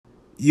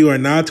You are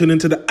now tuned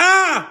into the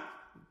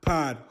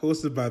Pod,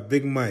 hosted by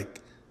Big Mike.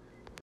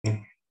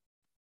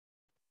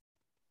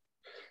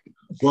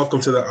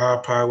 Welcome to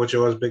the Pod with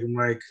yours, Big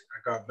Mike.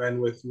 I got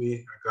Ben with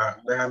me. I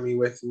got Bami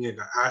with me. I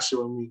got Ashton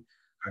with me.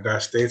 I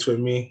got States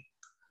with me.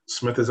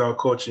 Smith is out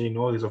coaching. You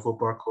know, he's a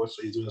football coach,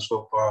 so he's doing his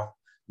football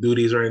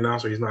duties right now,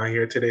 so he's not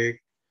here today.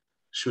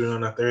 Shooting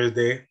on a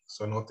Thursday,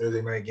 so no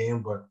Thursday night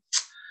game. But,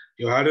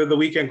 yo, how did the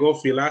weekend go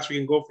for you? Last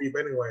weekend go for you,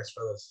 betting-wise,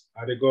 fellas?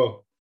 How'd it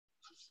go?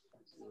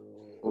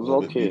 It was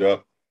okay.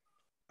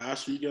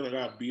 Last weekend I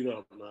got beat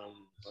up, man.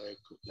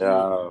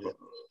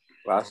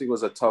 Last week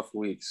was a tough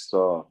week,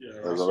 so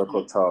it was a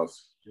little tough.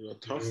 Yeah,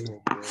 tough one,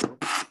 bro.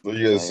 What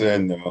you guys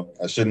saying, though?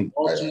 I shouldn't.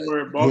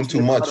 Baltimore doing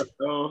too much.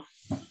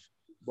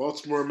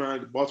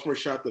 Baltimore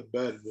shot the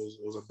bed. It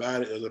was a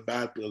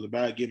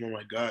bad game. Oh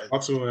my god.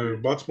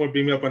 Baltimore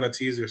beat me up on a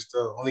teaser.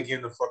 Still only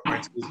game to fuck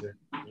my teaser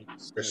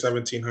for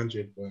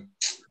 1,700.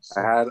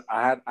 But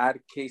I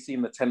had Casey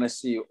in the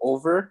Tennessee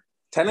over.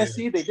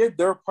 Tennessee, they did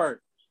their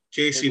part.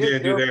 Casey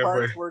didn't do their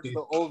part. Towards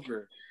the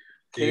over.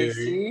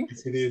 Casey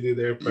didn't do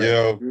their part.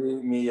 Yo,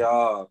 beat me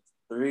up.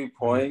 3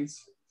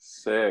 points.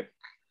 Sick.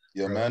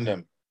 Yo, man,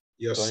 them.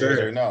 Yes,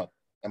 sir. Right now,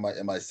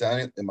 am I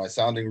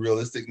sounding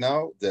realistic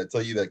now? Did I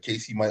tell you that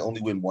Casey might only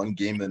win one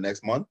game the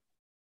next month?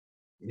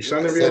 You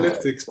sounding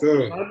realistic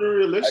still.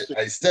 Unrealistic.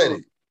 I said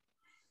it.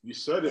 You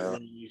said it,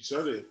 man. You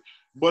said it.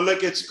 But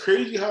it's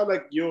crazy how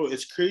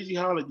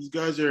these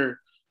guys are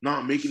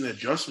not making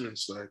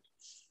adjustments. Like,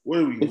 what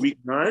are we, week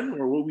 9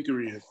 or what week are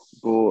we in?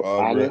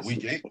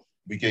 Week 8.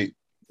 Week 8.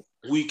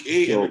 Week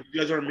 8, and you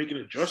guys aren't making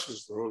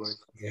adjustments, bro. Like,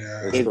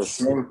 yeah, it's the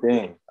same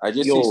thing. I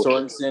just see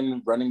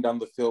Sorensen running down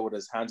the field with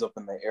his hands up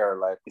in the air,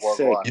 like, but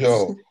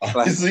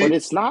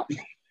it's not.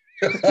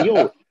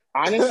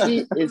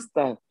 Honestly,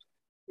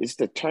 it's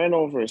the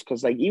turnovers,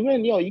 because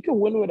even you can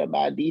win with a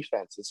bad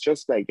defense. It's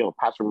just like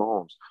Patrick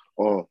Mahomes.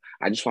 Oh,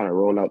 I just want to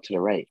roll out to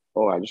the right.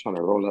 Oh, I just want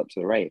to roll up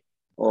to the right.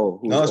 Oh,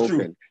 who's open?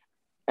 True.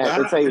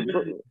 And it's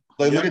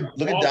look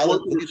at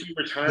Dallas.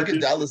 Look at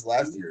Dallas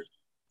last year.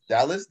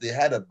 Dallas, they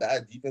had a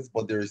bad defense,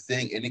 but they were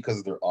staying in it because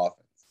of their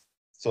offense.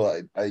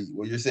 So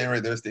what you're saying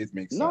right there, States,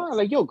 makes sense.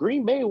 No,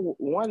 Green Bay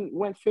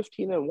went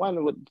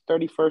 15-1 with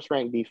 31st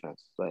ranked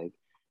defense. Like,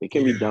 it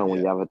can be done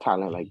when you have a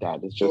talent like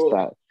that. It's just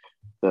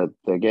that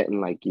they're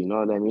getting you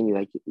know what I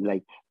mean?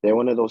 Like they're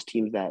one of those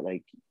teams that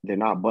they're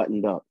not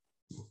buttoned up.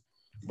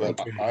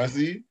 But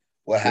honestly,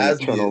 what has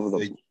me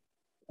is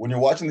when you're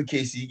watching the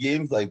KC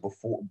games,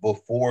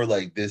 before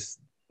this,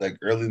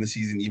 early in the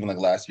season, even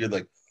last year,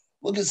 look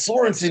at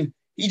Sorensen.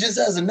 He just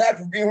has a knack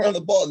for being around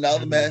the ball. Now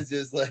the man's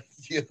just nice.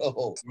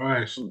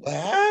 What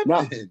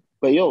happened?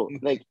 No,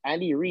 but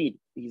Andy Reid,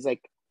 he's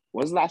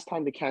when's the last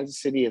time the Kansas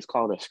City has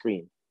called a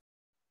screen?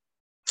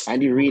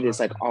 Andy Reid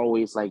is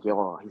always he's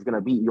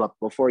gonna beat you up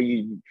before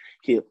he'll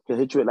hit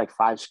you with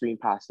 5 screen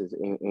passes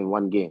in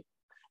one game.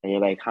 And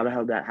you're how the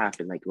hell did that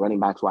happen? Running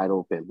back's wide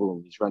open,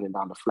 boom, he's running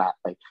down the flat.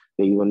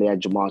 When they had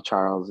Jamal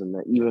Charles and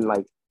even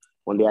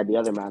when they had the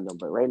other man,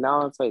 but right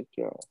now it's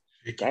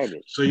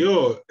garbage.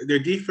 So their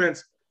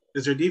defense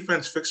is their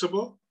defense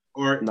fixable?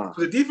 Or no.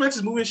 The defense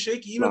is moving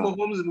shaky. Even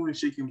Mahomes is moving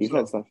shaky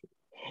himself.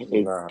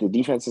 The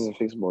defense isn't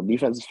fixable.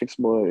 Defense is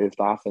fixable if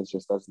the offense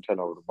just doesn't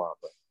turn over the ball.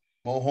 But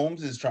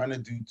Mahomes is trying to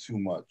do too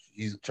much.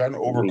 He's trying to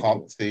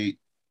overcompensate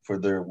for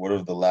they're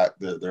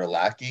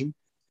lacking,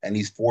 and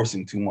he's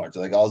forcing too much.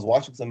 I was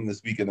watching something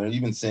this week, and they're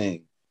even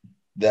saying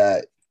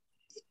that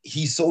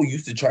he's so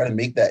used to trying to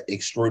make that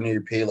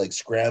extraordinary play,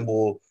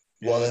 scramble,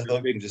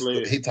 and just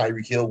hit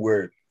Tyreek Hill,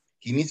 where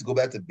he needs to go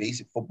back to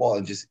basic football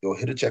and just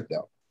hit a check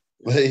down.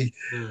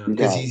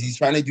 Because he's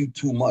trying to do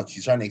too much.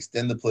 He's trying to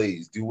extend the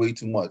plays, do way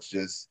too much.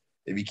 Just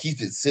if he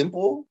keeps it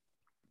simple,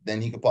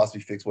 then he could possibly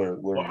fix where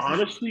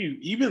honestly,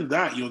 even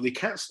that, they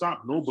can't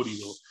stop nobody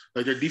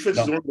though. Their defense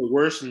is one of the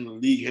worst in the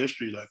league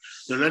history.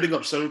 They're letting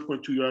up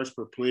 7.2 yards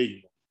per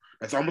play.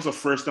 That's almost a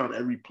first down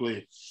every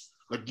play.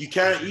 You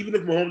can't, even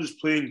if Mahomes is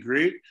playing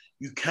great,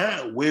 you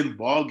can't win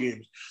ball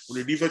games when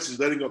your defense is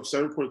letting up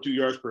 7.2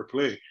 yards per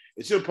play.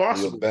 It's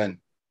impossible. Ben,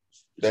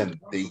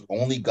 they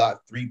only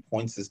got 3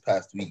 points this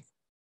past week.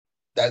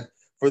 That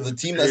for the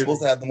team that's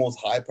supposed to have the most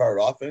high-powered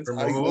offense, how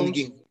are you only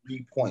getting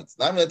 3 points?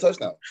 Not even a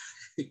touchdown.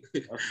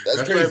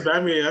 That's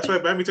crazy. That's why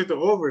Bami took the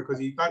over, because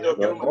he thought they'll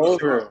get him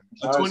over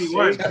a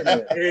 21.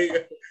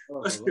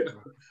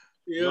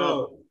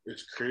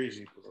 It's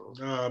crazy, bro.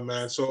 Nah,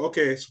 man. So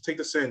take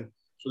this in.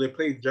 So they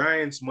play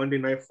Giants Monday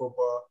Night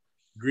Football,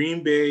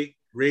 Green Bay,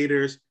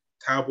 Raiders,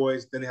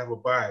 Cowboys. Then they have a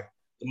bye.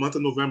 The month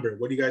of November.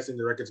 What do you guys think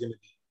the record's going to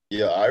be?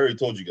 Yeah, I already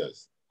told you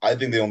guys. I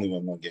think they only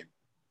win one game.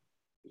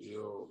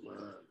 Yo,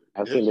 man.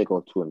 I think they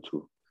go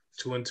 2-2.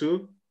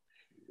 2-2?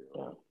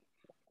 Yeah.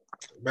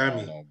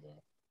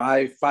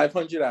 Bami.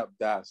 500 at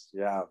best.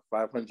 Yeah,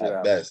 500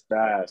 at best.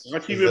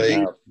 Not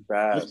even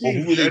best. Well,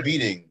 who are they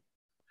beating?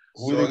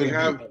 They're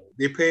gonna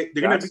beat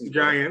the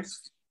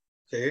Giants.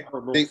 Okay.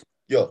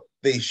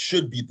 They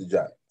should beat the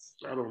Giants.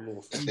 I don't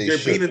know. They're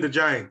beating the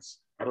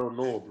Giants. I don't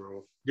know,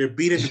 bro. They're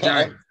beating the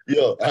Giants.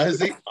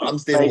 Honestly, I'm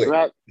staying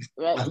away.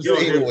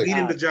 They're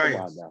beating the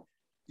Giants.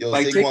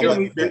 Like,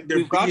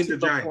 we've got beating to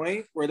the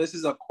point where this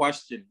is a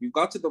question. We've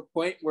got to the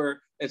point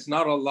where it's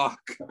not a lock.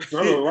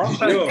 Not a lock.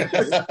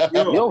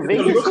 Yo,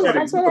 Vegas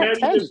has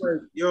it at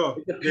 10. Yo,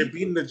 they're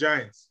beating the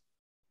Giants.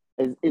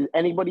 Is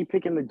anybody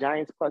picking the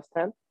Giants plus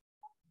 10?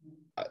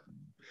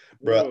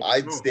 Bro,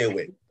 I'd stay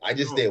away. I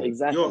just stay away.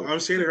 Exactly. Yo, I'm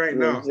saying it right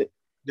now.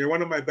 They're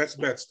one of my best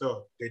bets,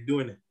 though. They're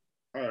doing it.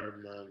 All right,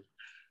 man.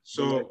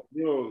 So,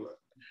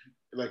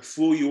 like,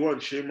 fool you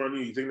want, shame on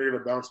you. You think they're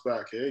gonna bounce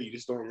back? Hey, you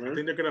just don't learn. I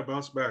think they're gonna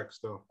bounce back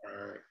still.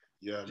 All right.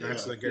 Yeah, man.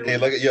 Okay,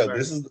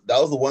 that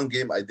was the one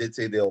game I did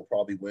say they'll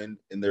probably win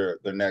in their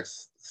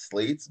next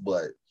slates,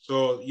 but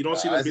so you don't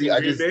see them beating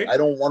Green Bay? I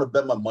don't want to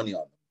bet my money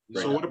on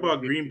them. So what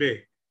about Green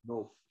Bay?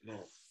 No.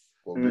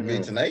 Well, Green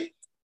Bay tonight?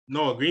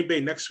 No, Green Bay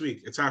next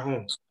week. It's at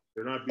home.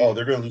 They're not.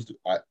 They're gonna lose.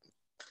 Depends.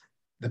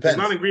 It's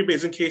not in Green Bay.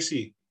 It's in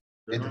KC.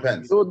 It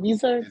depends. So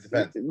these are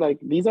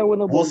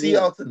winnable. We'll see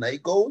how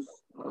tonight goes,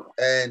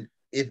 and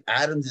if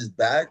Adams is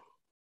back,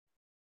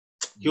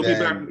 he'll be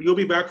back. He'll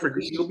be back for.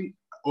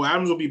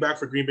 Adams will be back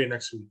for Green Bay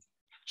next week.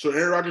 So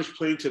Aaron Rodgers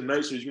playing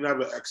tonight, so he's gonna have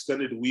an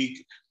extended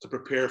week to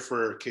prepare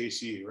for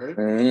KC, right?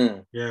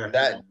 Yeah.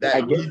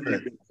 I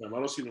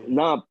don't see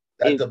no.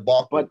 That's the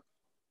balk. But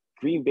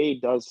Green Bay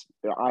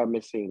are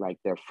missing like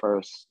their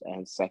first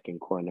and second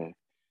corner.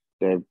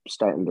 They're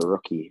starting the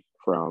rookie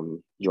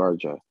from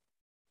Georgia.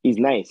 He's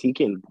nice. He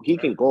can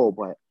go,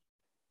 but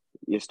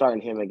you're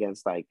starting him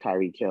against like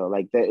Tyreek Hill.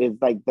 Like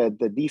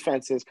the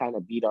defense is kind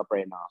of beat up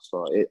right now.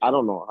 So I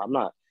don't know.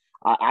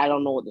 I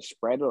don't know what the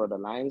spread or the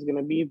line is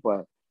gonna be,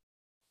 but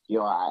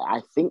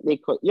I think they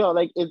could.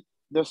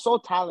 They're so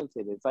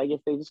talented. It's like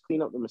if they just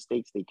clean up the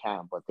mistakes, they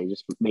can, but they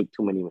just make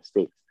too many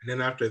mistakes. And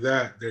then after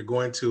that, they're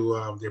going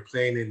to they're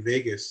playing in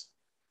Vegas.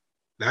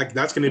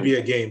 That's going to be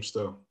a game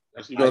still.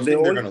 I think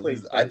they're going to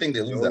lose. I think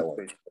they lose that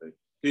one.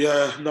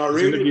 Yeah, no,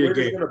 Ravens going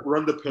to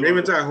run the pillow.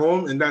 Ravens at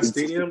home in that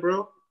stadium,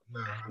 bro.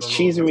 Nah, it's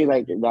cheesing me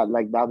like that.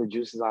 Like now the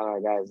juice is on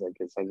our guys. Like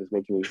it's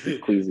making me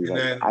queasy.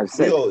 Like I've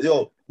said,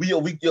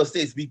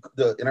 States.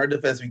 In our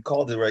defense, we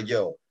called it right.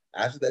 Yo,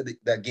 after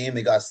that game,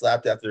 they got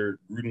slapped after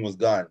Gruden was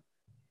gone.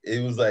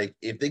 It was like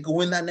if they could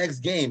win that next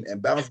game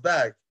and bounce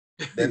back,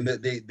 then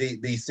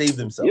they saved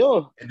themselves.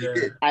 Yo, and they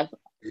did. I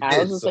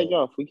was just like,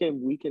 yo, if we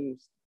can,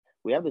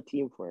 we have the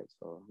team for it.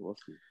 So we'll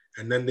see.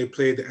 And then they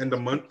play the end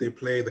of month. They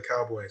play the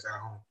Cowboys at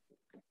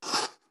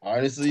home.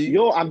 Honestly,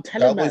 I'm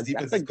telling you, Cowboys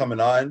defense is coming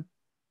on,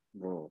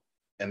 bro.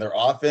 And their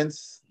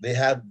offense, they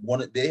have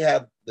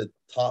the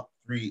top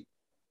 3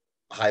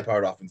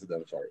 high-powered offensive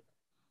defense.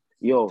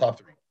 Yo, top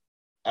 3.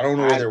 I don't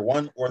know whether they're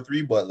 1 or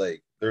 3, but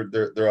like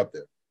they're up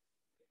there.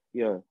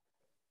 Yeah,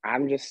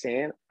 I'm just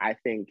saying. I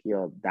think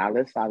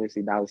Dallas.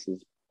 Obviously, Dallas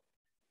has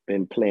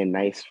been playing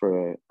nice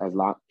for as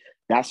long.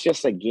 That's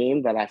just a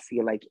game that I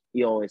feel like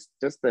it's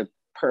just the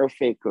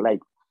perfect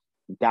like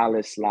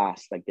Dallas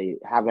loss. Like they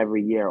have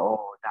every year.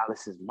 Oh,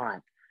 Dallas is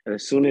mine. And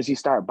as soon as you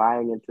start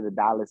buying into the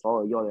Dallas,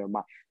 they're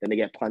mine. Then they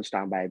get punched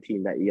on by a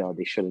team that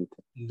they shouldn't.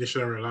 They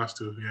shouldn't have lost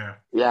to. Yeah.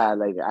 Yeah,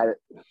 like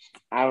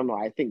I don't know.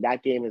 I think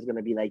that game is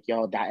gonna be like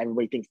that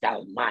everybody thinks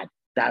Dallas mine.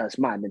 Dallas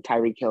mine. And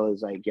Tyreek Hill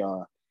is like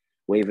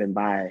waving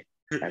by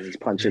and he's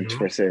punching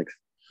for 6.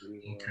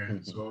 Okay,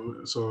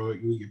 so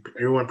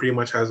everyone pretty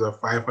much has a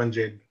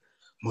 500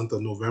 month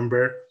of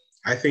November.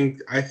 I think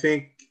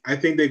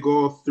they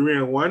go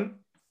 3-1,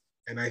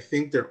 and I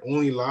think their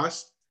only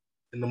loss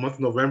in the month of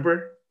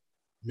November,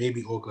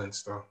 maybe Oakland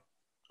still,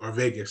 or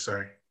Vegas.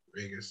 Sorry,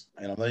 Vegas.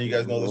 And I'm letting you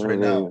guys know this right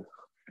now.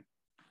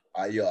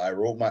 I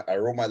wrote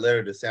my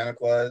letter to Santa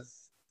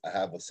Claus. I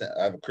have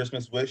a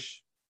Christmas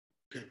wish.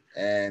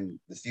 And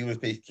the Steelers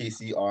play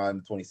KC on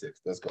the 26th.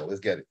 Let's go. Let's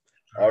get it.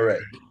 All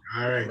right.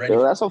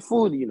 That's some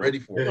food, Ready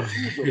for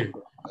it.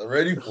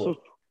 Ready for it.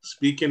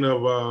 Speaking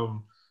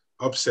of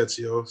upsets,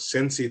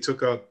 Cincy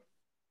took out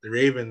the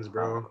Ravens,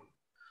 bro.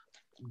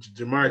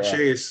 Jamar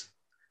Chase,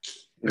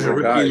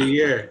 rookie of the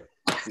year.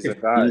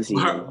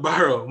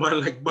 Barrow,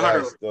 man, like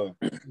Barrow.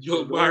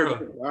 Yo,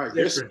 Barrow.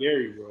 They're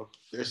scary, bro.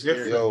 They're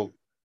scary.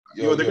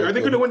 Are they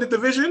going to win the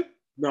division?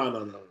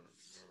 No.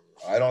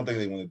 I don't think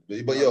they win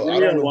it. But I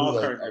don't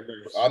know.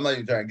 I'm not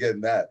even trying to get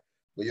in that.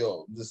 But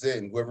I'm just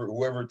saying,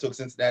 whoever took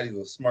Cincinnati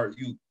was a smart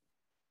youth.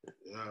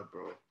 Yeah,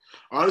 bro.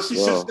 Honestly,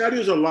 Cincinnati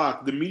was a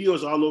lot. The media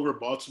was all over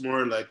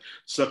Baltimore, like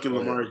sucking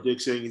Lamar's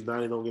dick, saying he's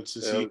not even against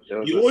the seat.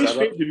 You always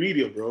fake the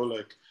media, bro.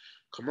 Like,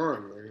 come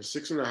on, man.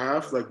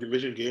 6.5, like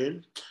division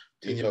game.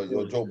 And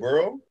Joe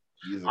Burrow.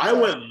 I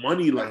went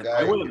Moneyline.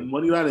 I went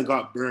Moneyline and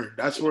got burned.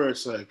 That's where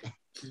it's like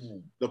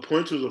the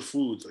points was the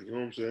foods. Like, you know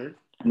what I'm saying?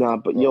 No,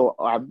 but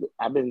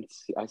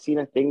I've seen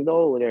a thing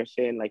though where they're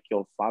saying like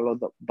you follow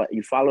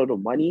the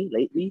money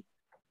lately,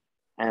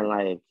 and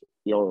like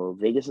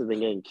Vegas has been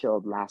getting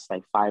killed last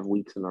like 5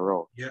 weeks in a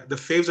row. Yeah, the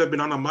faves have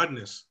been on a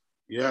madness.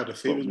 Yeah, the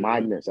faves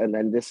madness, and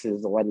then this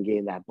is the one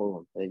game that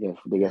boom they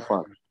get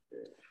fucked.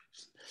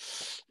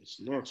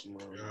 It's nuts,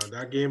 man.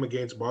 That game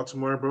against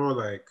Baltimore, bro.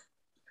 Like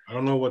I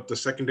don't know what the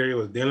secondary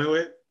was dealing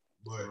with,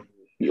 but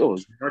Yo,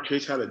 Jamar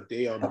Chase had a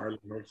day on Marlon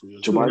Humphrey.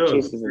 Jamar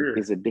Chase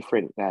is a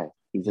different guy.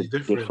 He's a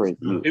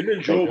different. Him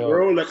and Joe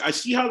Burrow, like I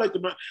see how like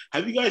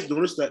have you guys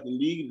noticed that the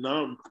league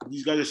now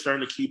these guys are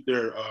starting to keep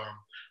their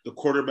the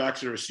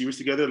quarterbacks and receivers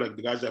together, like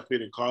the guys that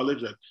played in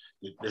college, like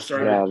they're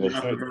starting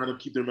to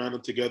keep their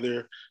man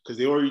together because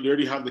they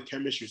already have the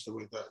chemistry stuff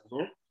like that. You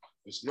know,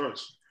 it's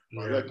nuts.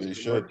 Yeah, they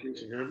should.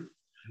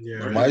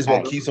 Yeah, you might as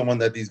well keep someone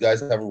that these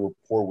guys have a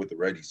rapport with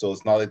already. So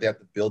it's not like they have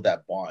to build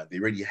that bond. They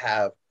already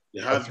have a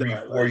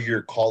 3-4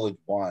 year college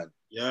bond.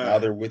 Yeah. Now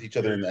they're with each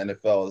other in the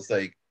NFL. It's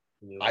like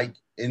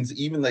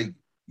even like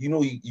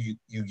you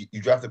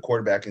draft a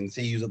quarterback and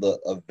say you use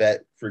a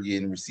vet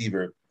friggin'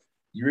 receiver.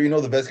 You already know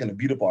the vet's gonna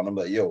beat up on him,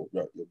 like yo,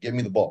 give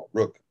me the ball,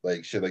 rook,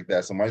 like shit like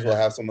that. So might as well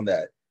have someone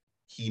that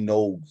he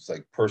knows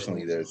like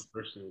personally.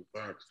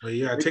 But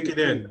yeah, take it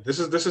in. This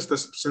is the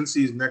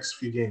Cincy's next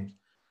few games.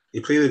 They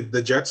play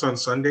the Jets on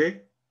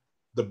Sunday.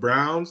 The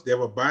Browns, they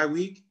have a bye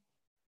week.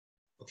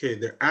 Okay,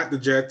 they're at the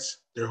Jets.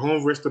 They're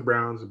home versus the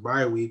Browns,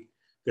 bye week.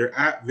 They're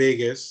at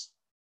Vegas.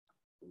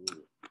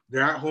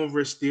 They're at home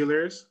versus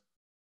Steelers.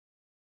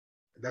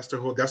 That's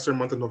their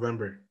month of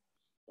November.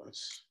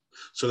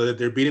 So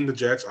they're beating the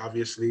Jets,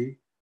 obviously.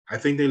 I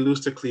think they lose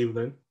to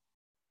Cleveland.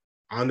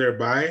 On their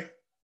bye,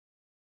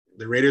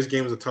 the Raiders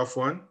game is a tough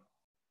one.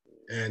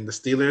 And the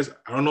Steelers,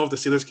 I don't know if the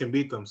Steelers can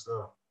beat them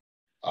still.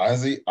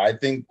 Honestly, I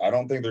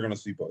don't think they're gonna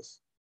sweep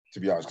us, to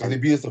be honest. Because they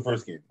beat us the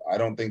first game. I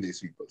don't think they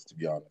sweep us, to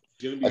be honest.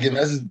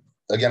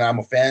 Again, I'm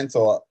a fan,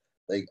 so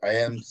like I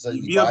am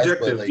be objective,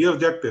 but, like, be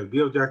objective.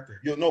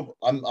 You know,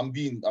 I'm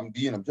being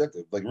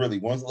objective. Like really,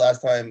 when's the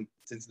last time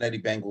Cincinnati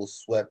Bengals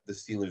swept the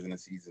Steelers in a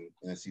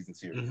season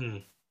series? Mm-hmm.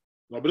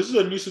 No, but this is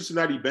a new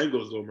Cincinnati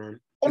Bengals though, man.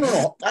 Oh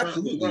no,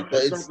 absolutely.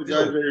 But it's still, the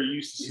guys that are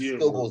used to seeing.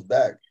 It still goes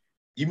back.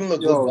 Even though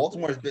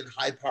Baltimore has been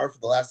high power for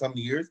the last how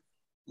many years?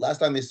 Last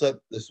time they swept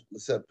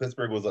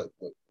Pittsburgh was like,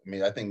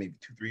 I think maybe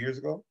 2-3 years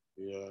ago.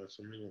 Yeah,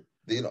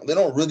 they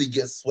don't really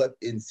get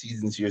swept in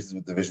season series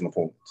with division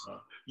opponents.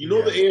 The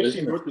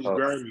AFC North is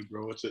grimy,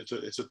 bro.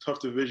 It's a tough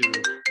division.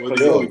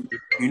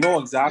 You know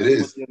exactly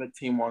what the other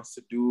team wants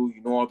to do.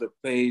 You know all their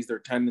plays, their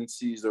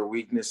tendencies, their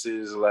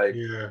weaknesses. Like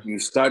you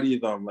study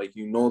them. Like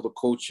you know the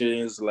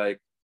coaches. Like,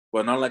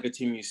 but not like a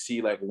team you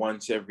see like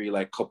once every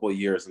like couple of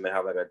years and they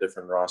have like a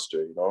different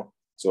roster. You know,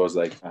 so it's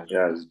like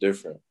it's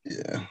different.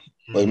 Yeah,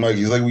 like Mike,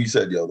 like we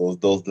said, yo,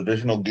 those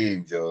divisional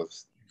games, yo,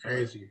 it's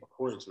crazy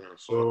points, man.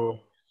 So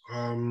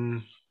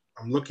I'm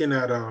looking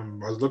at I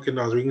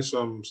was reading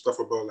some stuff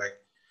about like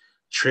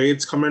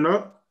trades coming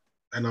up,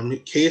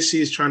 and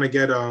Casey's trying to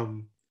get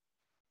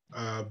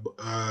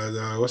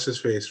what's his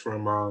face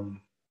from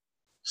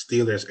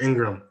Steelers,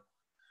 Ingram,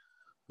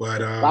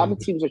 but a lot of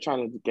teams are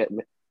trying to get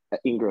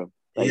Ingram.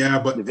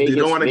 Like, but they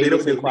don't want to.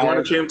 They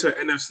want to trade him to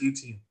an NFC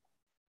team.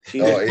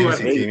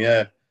 NFC team,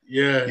 yeah.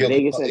 Yo,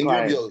 Vegas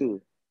Ingram,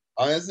 too.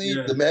 Honestly,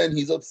 the man,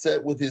 he's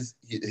upset with his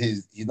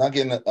he's not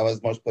getting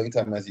as much playing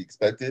time as he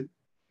expected.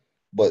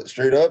 But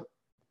straight up,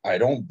 I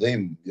don't blame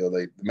him. Yo,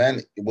 like the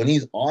man, when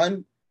he's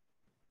on,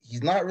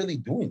 he's not really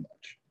doing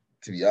much,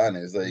 to be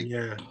honest. Like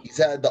he's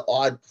had the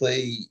odd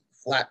play,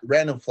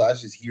 random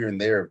flashes here and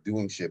there of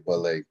doing shit, but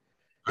like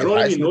I don't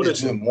even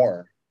notice him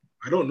more.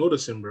 I don't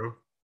notice him, bro.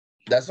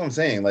 That's what I'm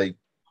saying. Like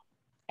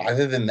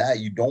other than that,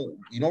 you don't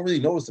really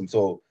notice him.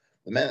 So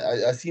the man,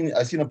 I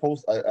seen a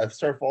post. I've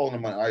started following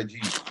him on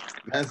IG. The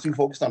man's too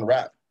focused on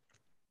rap.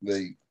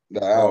 Like I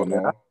don't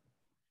know.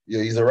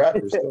 Yeah, he's a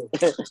rapper still.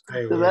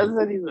 The man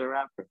said he's a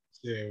rapper.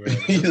 Yeah,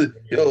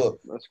 yo,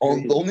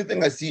 the only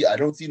thing I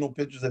don't see no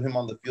pictures of him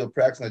on the field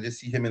practicing. I just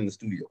see him in the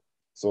studio.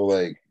 So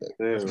like,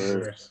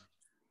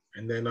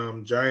 and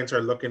then Giants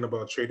are looking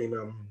about trading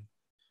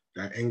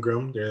that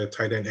Ingram, their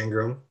tight end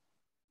Ingram.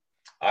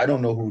 I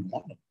don't know who would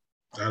want him.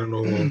 I don't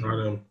know who would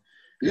want him.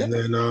 Yeah. And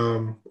then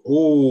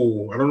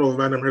I don't know if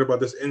Adam heard about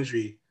this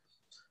injury.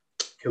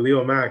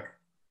 Khalil Mack.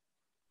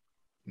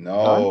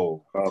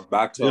 No.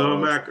 Back to Khalil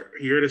Mack,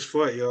 he hurt his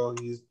foot, yo.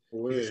 He's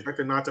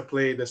expected not to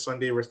play this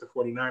Sunday versus the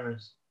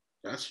 49ers.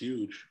 That's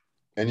huge.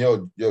 And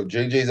yo,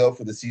 JJ's out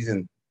for the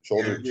season.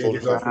 Shoulder.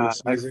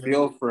 I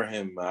feel for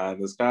him,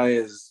 man. This guy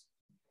is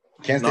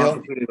can't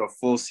not played a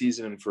full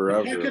season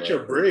forever. He can't catch a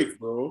break,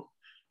 bro.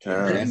 He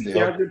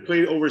hasn't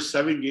played over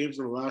 7 games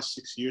in the last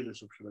 6 years or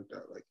something like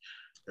that. Like,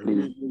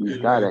 you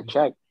gotta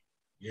check.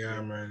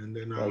 Yeah, man. And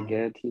then I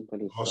guarantee.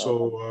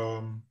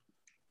 Also,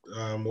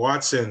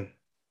 Watson.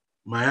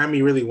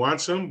 Miami really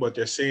wants him, but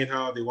they're saying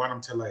how they want him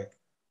to like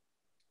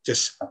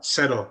just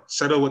settle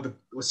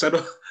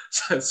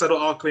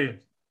all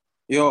claims.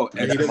 Yo,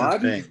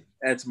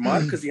 it's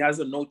mad because he has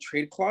a no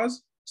trade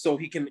clause, so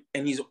he can,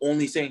 and he's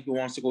only saying he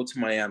wants to go to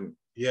Miami.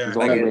 Yeah,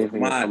 like it's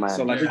mad.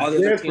 So like other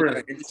teams that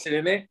are interested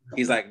in it,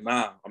 he's like,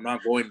 nah, I'm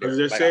not going there.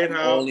 They're saying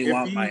I only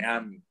want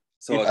Miami.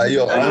 So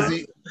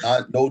honestly,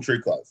 no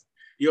trade clause.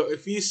 Yo,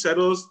 if he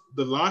settles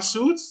the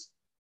lawsuits,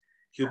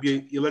 he'll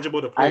be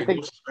eligible to play.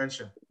 No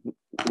suspension.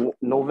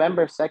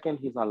 November 2nd,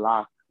 he's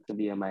unlocked to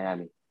be in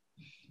Miami.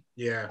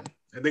 Yeah,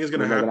 I think it's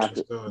gonna happen.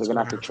 They're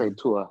gonna have to trade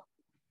Tua.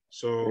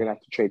 So they're gonna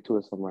have to trade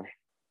Tua somewhere.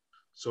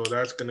 So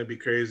that's gonna be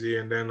crazy.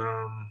 And then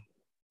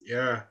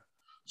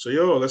So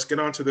let's get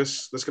on to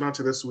this. Let's get on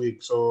to this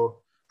week. So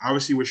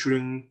obviously we're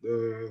shooting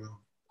the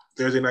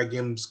Thursday night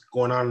games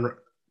going on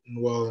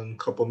in a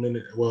couple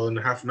minutes, in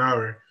a half an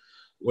hour.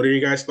 What are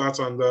your guys' thoughts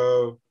on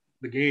the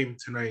game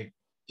tonight?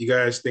 You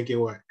guys thinking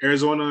what?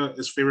 Arizona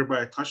is favored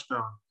by a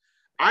touchdown.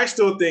 I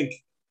still think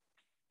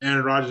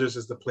Aaron Rodgers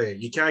is the play.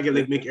 You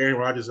can't make Aaron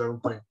Rodgers at one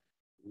point.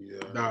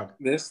 Yeah. Nah.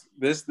 This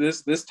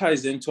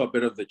ties into a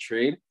bit of the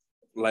trade.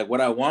 Like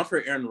what I want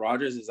for Aaron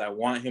Rodgers is I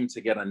want him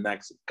to get a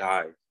next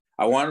guy.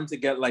 I want him to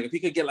get if he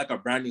could get a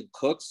Brandon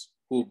Cooks,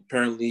 who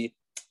apparently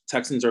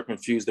Texans are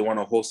confused. They want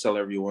to wholesale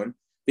everyone.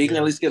 If he can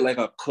at least get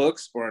a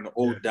Cooks or an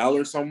Odell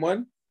or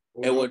someone,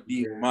 it would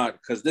be mad.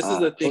 Because this is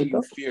the thing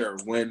you fear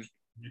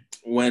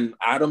when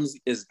Adams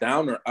is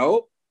down or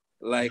out,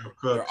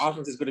 their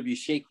offense is going to be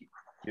shaky.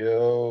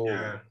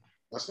 Yeah.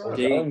 That's not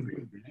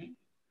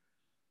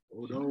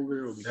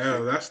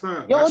that's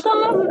not.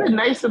 Odell hasn't been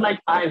nice in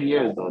 5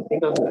 years, though.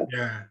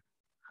 Yeah.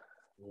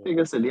 I think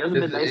I said he hasn't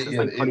been nice since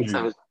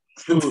 2017.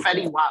 Since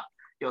Fetty Wap.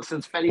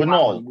 Since Fetty Wap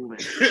was moving.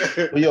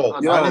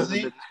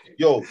 Honestly,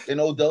 in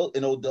Odell's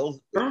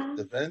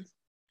defense,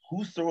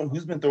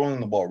 who's been throwing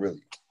the ball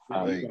really?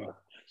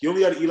 He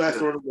only had Eli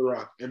throwing the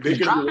rock. And he's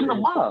dropping the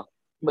ball.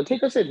 But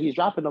Taker said he's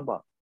dropping the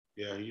ball.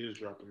 Yeah, he is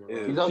dropping the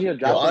ball. He's out here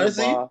dropping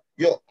the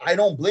ball. I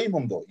don't blame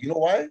him though. You know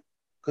why?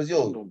 Because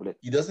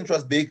he doesn't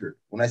trust Baker.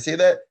 When I say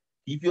that,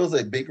 he feels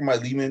like Baker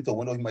might leave him into a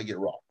window. He might get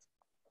rocked.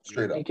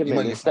 Straight up.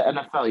 It's the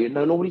NFL.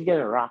 Nobody's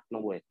getting rocked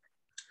no way.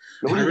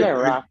 Nobody's getting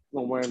rocked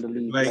nowhere in the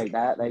league like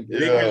that.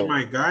 Baker's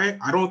my guy.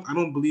 I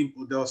don't believe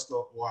Odell's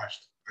still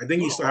washed. I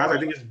think he still has. I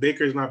think it's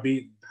Baker's not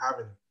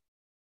having.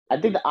 I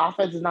think the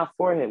offense is not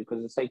for him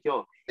because it's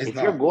if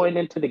you're going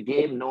into the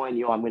game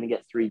knowing I'm going to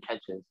get 3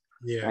 catches,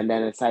 and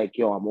then it's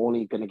I'm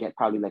only going to get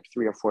probably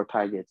 3 or 4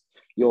 targets.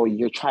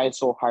 You're trying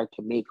so hard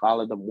to make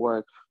all of them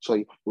work.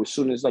 So as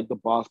soon as the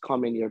ball's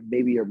coming, you're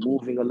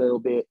moving a little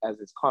bit as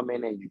it's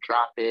coming and you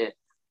drop it.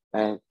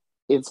 And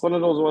it's one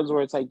of those ones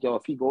where it's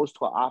if he goes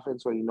to an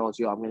offense where he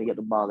knows, I'm going to get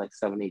the ball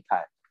 7, 8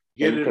 times.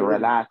 He can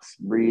relax,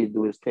 breathe,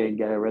 do his thing,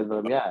 get a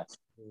rhythm. Yeah.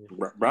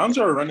 Browns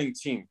are a running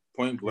team,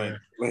 point blank.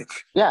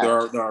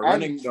 They're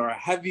a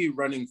heavy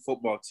running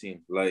football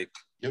team.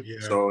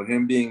 So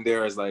him being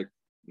there is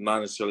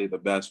not necessarily the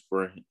best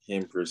for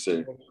him per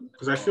se.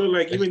 Because I feel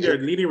even their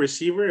leading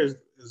receiver is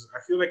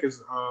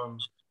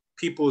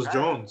Peoples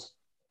Jones,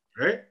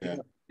 right? Yeah.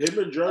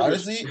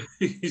 Honestly,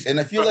 and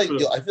I feel like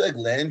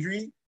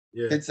Landry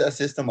fits that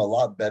system a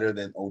lot better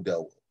than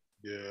Odell.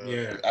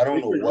 Yeah. I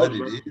don't know what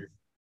it is,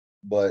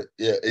 but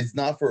it's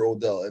not for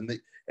Odell, and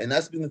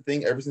that's been the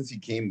thing ever since he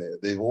came there.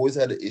 They've always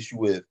had an issue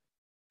with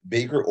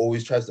Baker.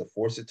 Always tries to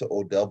force it to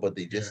Odell, but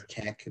they just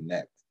can't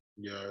connect.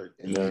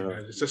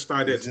 It's just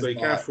not it. So you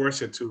can't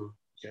force it too.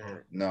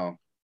 No.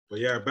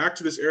 But back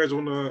to this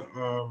Arizona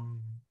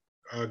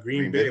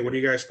Green Bay. What are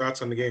you guys'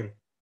 thoughts on the game?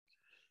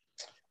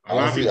 A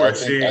lot of people are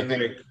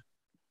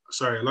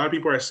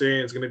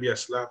saying it's gonna be a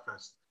slap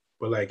fest.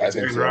 But it's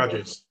Aaron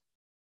Rodgers.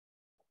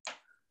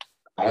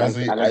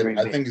 Honestly, I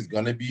think it's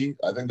gonna be.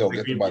 I think they'll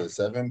get them by the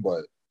 7,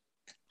 but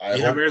I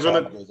hope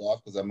Arizona goes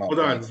off because I'm not. Hold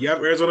on, you have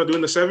Arizona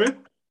doing the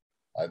 7?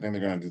 I think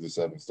they're gonna do the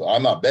 7. So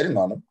I'm not betting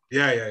on them.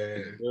 Yeah.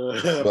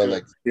 But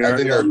I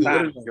think they'll do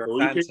it.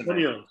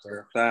 You're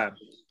a fan.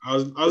 I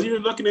was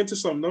even looking into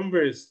some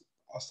numbers.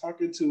 I was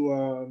talking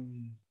to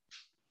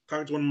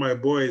one of my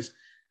boys,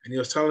 and he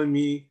was telling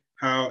me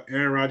how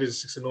Aaron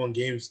Rodgers is 6-0 in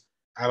games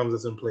Adams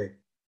doesn't play.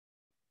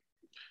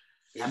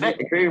 I bet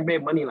Green Bay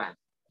Moneyline.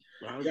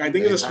 Yeah, I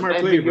think it's a smart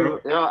play, bro.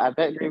 I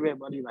bet Green Bay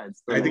Moneyline.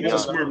 I think it's a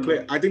smart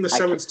play. I think the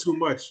 7's too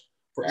much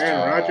for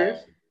Aaron Rodgers.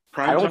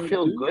 I don't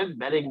feel good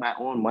betting my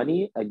own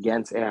money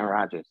against Aaron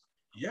Rodgers.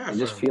 Yeah, it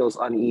just feels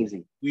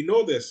uneasy. We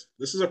know this.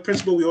 This is a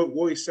principle we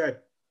always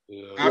said.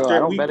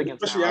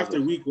 Especially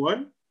after week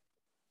 1,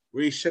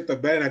 where he shit the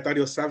bed and I thought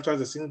he was sabotage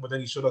the season, but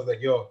then he showed us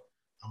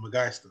I'm a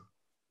guy still.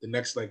 The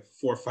next 4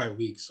 or 5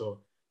 weeks,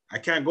 so I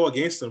can't go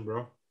against him,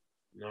 bro.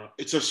 No,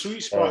 it's a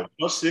sweet spot.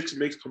 +6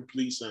 makes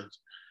complete sense,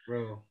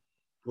 bro.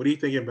 What are you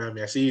thinking,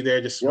 Bami? I see you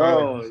there just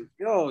smiling.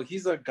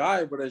 He's a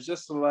guy, but it's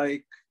just are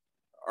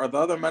the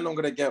other men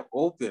going to get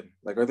open?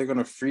 Are they going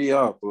to free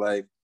up?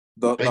 The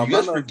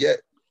amount of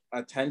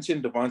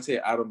attention Devontae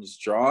Adams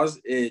draws,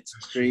 it's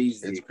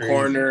crazy. It's crazy.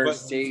 Corner,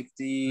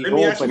 safety. Let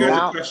me ask you guys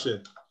a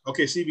question.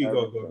 Okay, CB,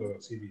 go,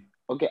 CB.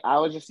 Okay, I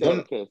was just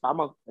saying, if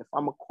I'm a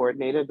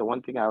coordinator, the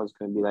one thing I was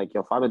going to be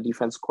if I'm a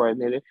defense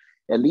coordinator,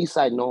 at least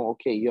I know,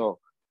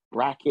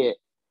 bracket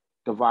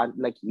Devon,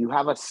 you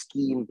have a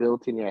scheme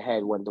built in your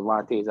head when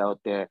Devontae's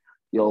out there.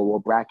 We'll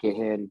bracket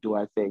him, do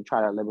our thing,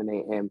 try to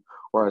eliminate him,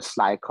 or a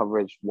slide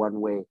coverage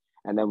one way,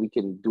 and then we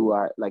can do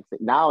our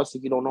now it's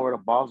you don't know where the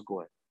ball's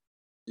going.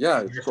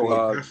 Yeah,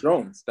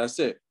 Jones. That's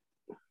it.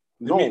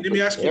 Let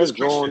me ask you this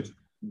question.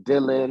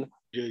 Dylan.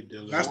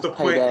 That's the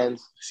point.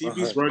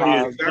 CB's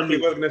running exactly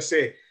what I'm gonna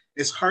say.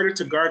 It's harder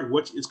to guard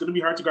it's gonna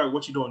be hard to guard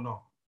what you don't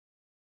know.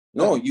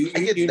 No, you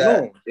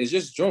know. It's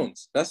just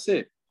Jones. That's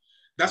it.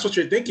 That's what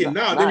you're thinking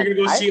now. Then you're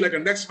gonna go see a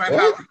next man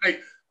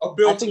A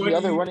Bill I think 20. the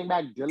other running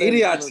back, Dylan,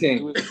 Idiot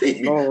thing.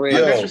 No way.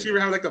 The next receiver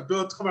have like a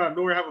Bill come out of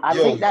nowhere. I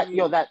think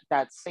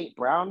that St.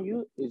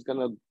 Brown is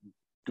gonna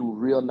do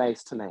real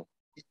nice tonight.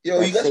 Yo,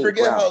 That you guys St.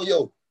 forget Brown. how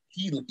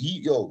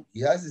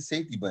he has his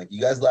safety blanket.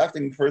 You guys laughed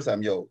at me the first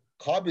time. Yo,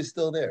 Cobb is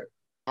still there.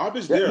 Cobb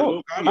is there.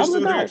 No, Cobb is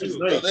still there. He's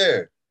Still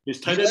there. His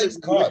tight He end likes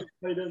is Cobb.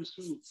 tight ends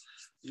too.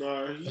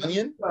 Nah, he's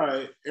Tunyon? all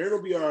right. Aaron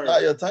will be all right. Nah,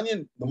 yo,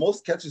 Tunyon, the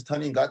most catches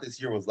Tunyon got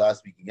this year was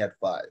last week. He had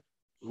 5.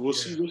 We'll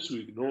see this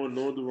week. No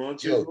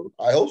Devontae. Yo,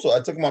 I hope so. I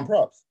took him on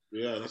props.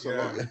 Yeah, that's a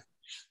lot.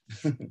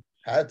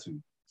 Had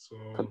to. So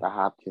Put the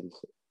Hopkins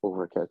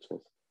over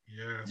catches.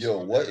 Yeah.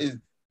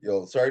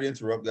 Sorry to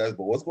interrupt, guys,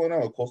 but what's going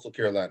on with Coastal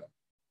Carolina?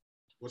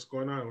 What's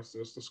going on? What's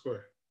the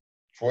score?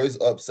 Troy's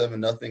up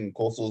 7-0.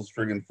 Coastal's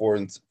friggin'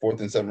 4th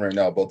and 7 right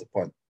now, about to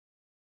punt.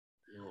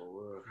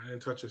 I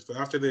didn't touch it. So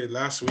after the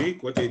last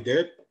week, what they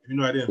did,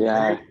 I didn't.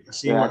 Yeah. I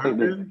seen what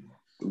happened.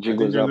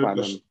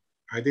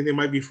 I think they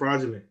might be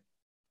fraudulent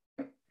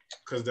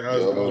because I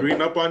was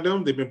reading up on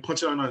them. They've been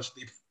punching on us.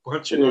 Been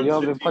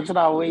punching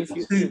our ways.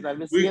 I've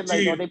been seeing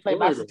they play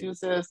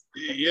Massachusetts.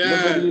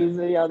 Yeah.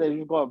 They're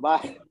just going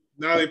by.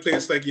 Now they play.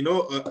 It's like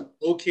a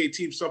okay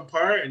team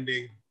subpar and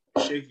they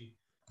shaky.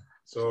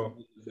 So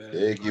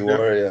shaky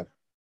warrior.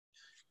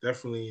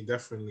 Definitely.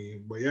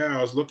 But yeah,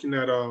 I was looking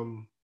at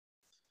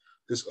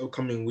this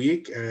upcoming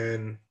week,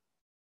 and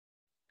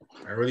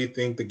I really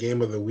think the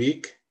game of the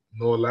week,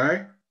 no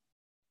lie,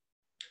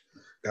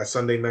 that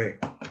Sunday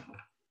night.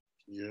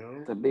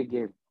 Yeah, it's a big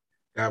game.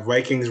 That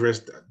Vikings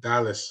versus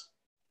Dallas.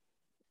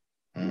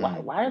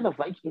 Why are the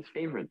Vikings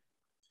favored?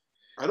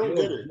 I don't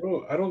get it,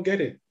 bro. I don't get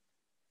it.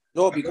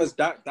 No, because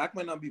Dak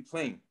might not be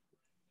playing.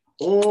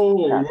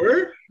 Oh,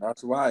 word?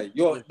 That's why.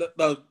 Yo,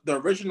 the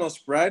original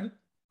spread,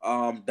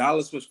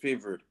 Dallas was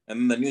favored, and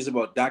then the news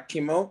about Dak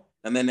came out,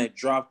 and then it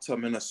dropped to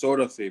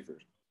Minnesota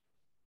favored.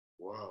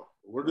 Wow.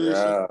 What did they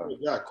say?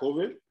 Yeah,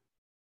 COVID?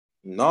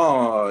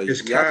 No,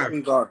 his calf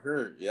got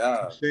hurt.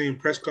 Yeah. I'm saying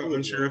Prescott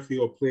unsure if he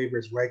will play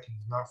versus Vikings.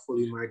 Not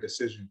fully my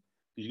decision.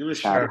 He's gonna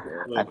shot.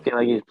 I feel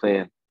like he's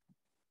playing.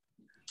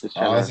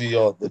 Honestly,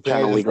 the thing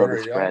I just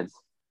read right now,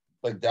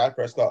 like Dak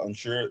Prescott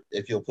unsure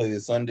if he'll play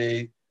this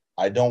Sunday.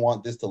 I don't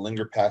want this to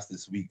linger past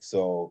this week,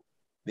 so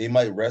they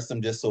might rest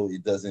him just so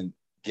it doesn't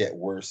get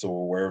worse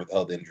or wherever the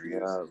hell the injury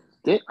is.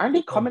 Aren't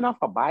they coming off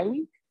a bye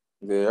week?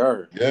 They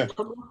are. Yeah. They're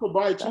coming off a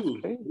bye too.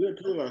 They didn't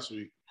play last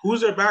week.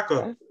 Who's their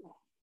backup?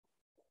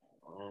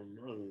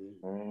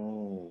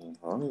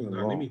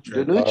 Let me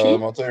check.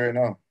 I'll tell you right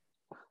now.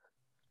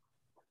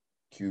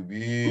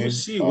 QB.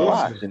 Who's C.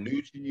 Wilson?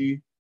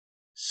 Danucci.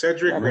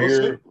 Cedric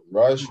Wilson.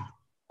 Rush.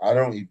 I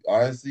don't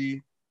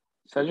honestly.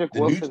 Cedric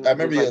Wilson. I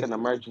remember like an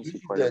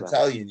emergency the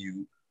Italian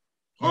you.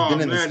 Oh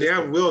man, they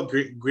have Will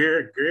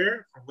Greer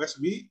from West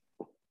Beat.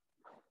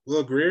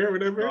 Will Greer,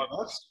 whatever. Oh,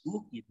 that's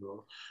spooky,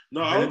 bro.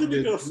 No, I don't think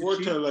they can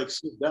afford to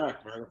sit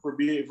back, man. If we're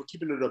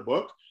keeping it a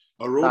buck,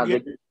 a road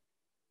game.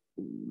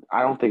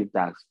 I don't think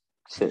that's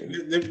sitting.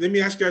 Let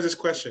me ask you guys this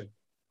question: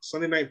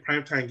 Sunday night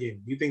primetime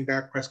game. Do you think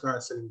Dak Prescott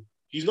is sitting?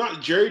 He's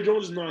not. Jerry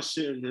Jones is not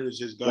sitting.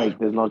 His guy. Like,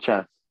 there's no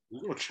chance.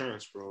 There's no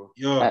chance, bro.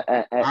 Yo,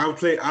 I'd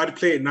play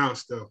it now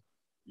still.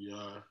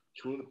 Yeah.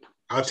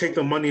 I'll take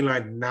the money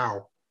line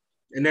now.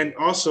 And then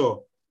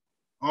also,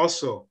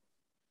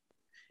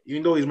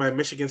 even though he's my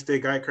Michigan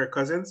State guy, Kirk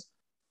Cousins,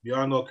 we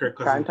all know Kirk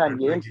Cousins. Primetime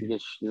games,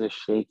 he's a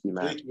shaky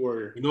man.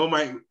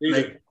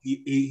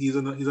 He's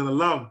an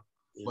alum,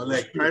 but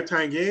like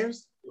primetime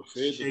games,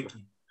 shaky.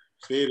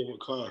 Fading with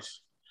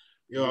class.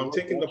 Yo, I'm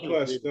taking the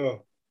plus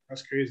still.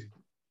 That's crazy.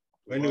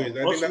 But anyways,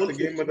 I think that's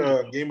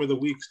the game of the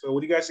week. So,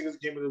 what do you guys think is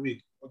the game of the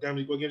week? What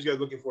games you guys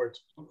looking forward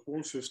to?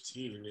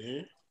 115,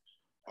 man.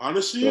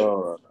 Honestly,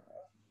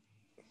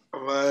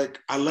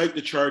 I like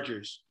the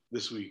Chargers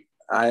this week.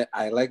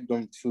 I like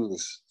them too.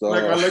 So.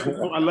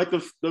 I like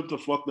them to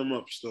fuck them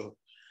up still.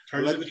 I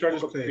like the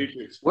Chargers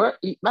playing.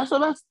 That's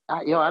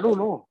I don't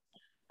know.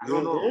 I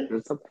don't know.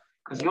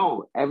 Because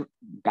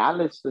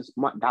Dallas is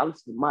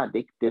mad.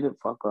 They didn't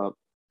fuck up.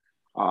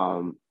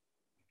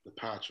 The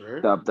Pats,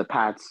 right? The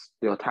Pats.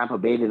 Tampa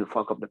Bay didn't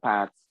fuck up the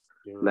Pats.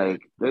 Yeah, right.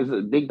 There's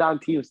a big down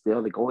team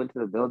still. They go into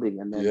the building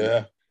and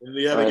then and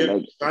they have to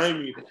get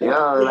stymied.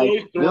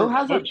 Yeah, Bill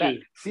has a bag.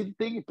 See, the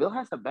thing is, Bill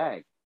has a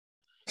bag.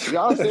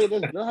 Y'all say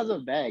this. Bill has a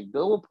bag.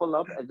 Bill will pull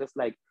up and just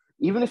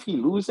even if he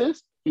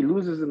loses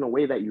in a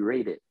way that you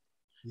rate it.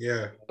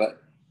 Yeah,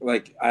 but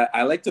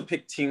I like to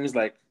pick teams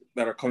that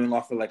are coming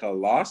off of a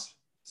loss.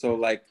 So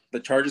the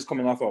Chargers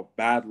coming off a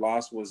bad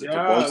loss was to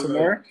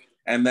Baltimore,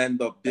 and then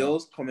the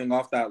Bills coming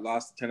off that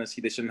loss to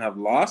Tennessee. They shouldn't have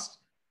lost.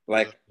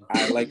 I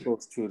like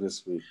those two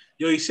this week.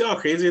 Yo, you see how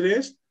crazy it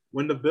is?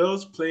 When the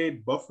Bills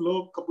played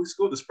Buffalo a couple weeks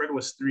ago, the spread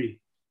was 3.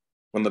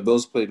 When the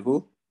Bills played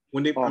who?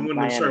 When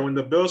when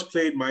the Bills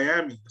played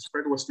Miami, the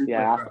spread was 3.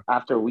 Yeah,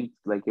 after week,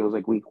 it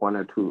was week 1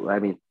 or 2. I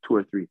mean, 2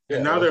 or 3.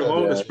 And now they're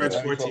home. The spread's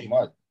 14.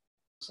 All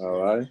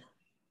right.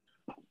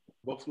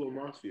 Buffalo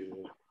Mafia.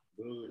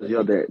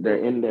 Yo, they're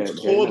in there. It's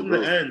cold in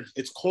the end.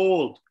 It's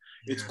cold.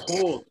 It's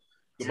cold.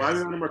 The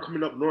Miami are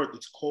coming up north.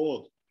 It's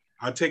cold.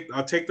 I'll take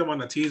them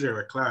on a teaser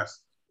or class.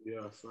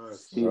 Yeah,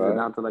 facts. She's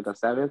down to like a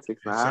 7,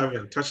 6.5.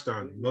 7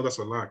 touchdown. No, that's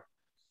a lot.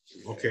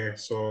 Okay,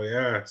 so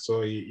yeah,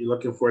 so you're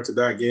looking forward to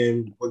that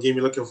game. What game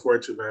you looking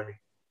forward to, Bami?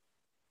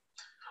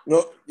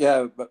 No,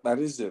 yeah, that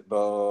is it.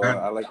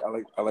 I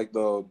like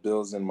the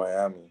Bills in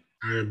Miami.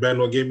 All right, Ben,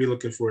 what game you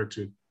looking forward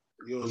to?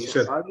 Yo,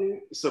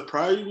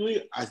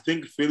 surprisingly, I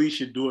think Philly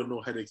should do it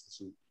no headaches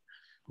this week.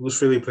 Who's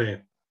Philly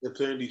playing? They're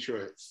playing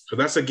Detroit. So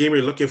that's a game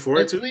you're looking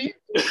forward to? Philly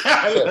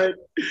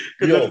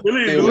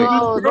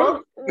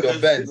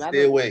Ben,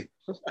 stay away.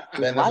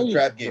 Ben, that's a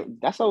trap game.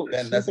 That's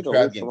a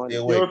trap game. Stay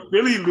away. Yo,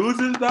 Philly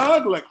loses,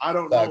 dog. Like, I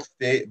don't know.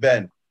 Stay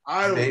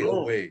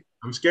away.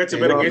 I'm scared to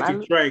bet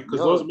against Detroit because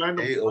those men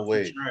stay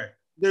away.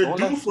 They're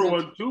due for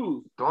one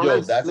too.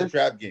 That's a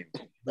trap game.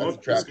 This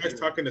guy's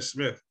talking to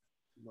Smith.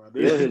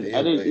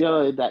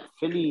 That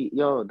Philly,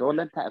 don't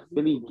let that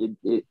Philly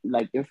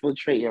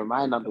infiltrate your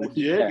mind on the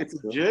weekend. It's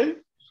a J.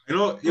 I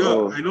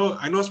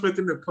know Smith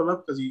didn't pull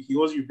up because he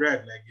owes you bread.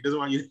 Like, he doesn't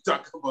want you to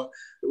talk about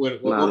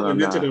what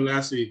went into them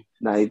last week.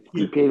 Nah,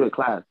 he paid with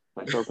class.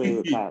 So paid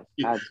with class.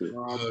 Had to.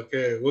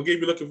 Okay, what game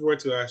you looking forward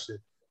to, Ashton?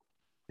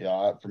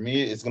 Yeah, for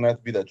me, it's gonna have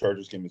to be that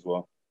Chargers game as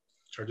well.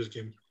 Chargers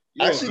game.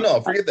 Actually, no,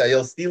 forget that.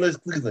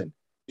 Steelers, Cleveland.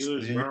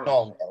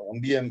 I'm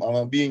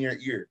gonna be in your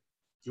ear.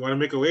 You want to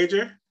make a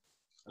wager?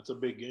 That's a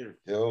big game.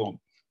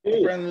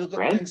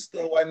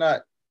 Still, why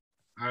not?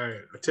 All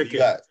right, a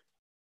ticket.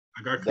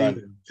 I got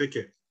Cleveland.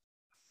 Ticket.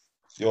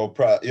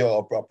 Prop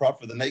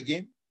for the night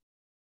game?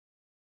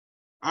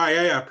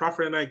 Yeah. Prop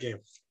for the night game.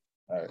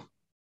 All right.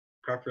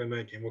 Prop for the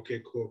night game. Okay,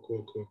 cool.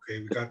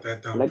 Okay, we got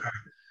that down pat.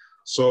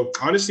 So,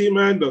 honestly,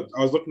 man,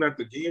 I was looking at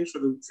the games for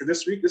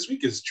this week. This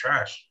week is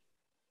trash.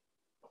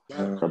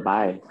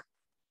 Bye.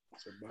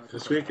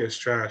 This week is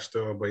trash,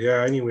 though. But,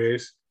 yeah,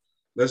 anyways,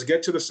 let's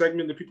get to the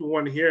segment that people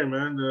want to hear,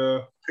 man.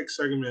 The pick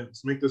segment.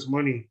 Let's make this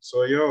money.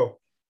 So,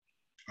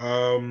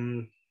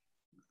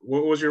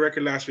 what was your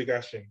record last week,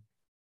 Ashton?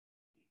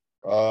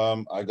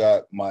 I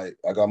got my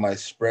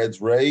spreads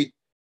right.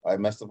 I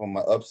messed up on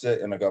my upset,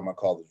 and I got my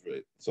college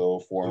right.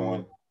 So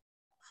 4-1.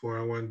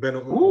 4-1.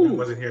 Ben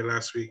wasn't here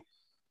last week.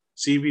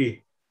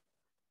 CB.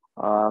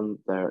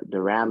 The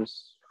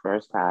Rams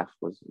first half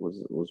was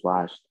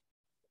washed,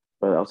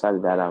 but outside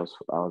of that, I was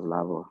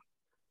level.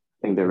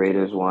 I think the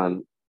Raiders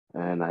won,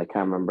 and I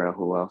can't remember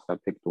who else I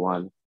picked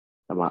one,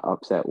 and my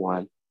upset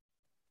won.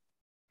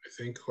 I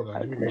think. Hold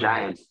on.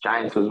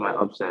 Giants was my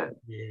upset.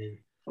 Yeah.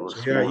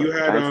 You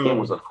had Giants game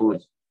was a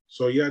food.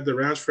 So you had the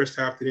Rams first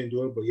half, they didn't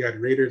do it, but you had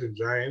Raiders and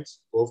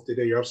Giants. Both did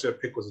it. Your upset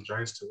pick was the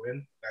Giants to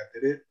win. That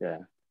did it. Yeah.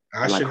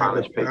 Ashton had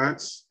the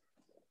Pats.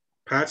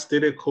 Pats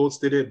did it. Colts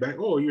did it.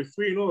 You're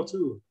 3-0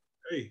 too.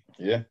 Hey.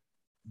 Yeah.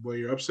 But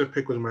your upset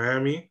pick was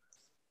Miami.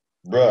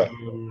 Bruh.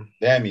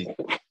 Bami.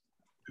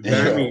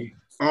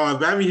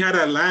 Bami had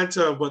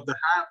Atlanta, but the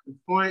half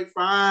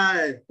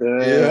 0.5.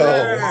 And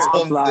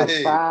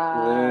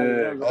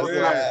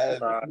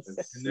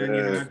then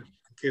you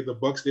had the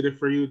Bucks did it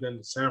for you. Then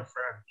the San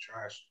Fran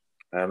trash.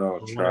 I know,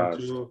 trash.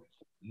 And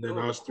then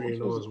I was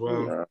 3-0 as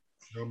well. Yeah.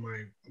 Now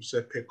my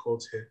upset pick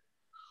Colts hit.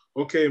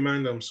 Okay,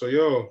 man. So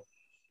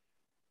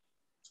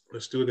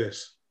let's do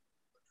this.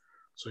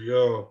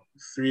 So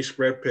 3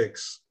 spread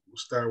picks. We'll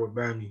start with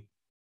Bami.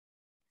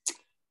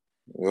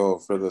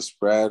 For the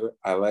spread,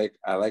 I like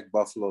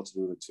Buffalo to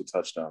do the 2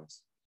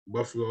 touchdowns.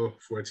 Buffalo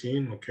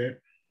 14, okay.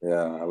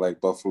 Yeah, I like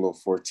Buffalo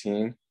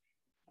 14.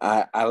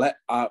 I'm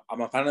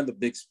a fan of the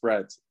big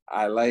spreads.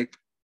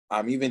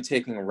 I'm even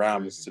taking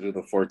Rams to do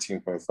the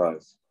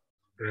 14.5.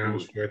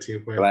 Rams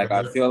 14.5. Like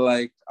I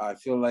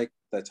feel like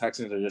the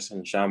Texans are just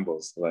in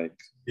shambles. Like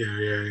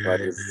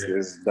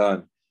it's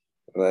done.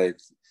 Like,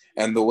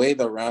 and the way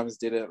the Rams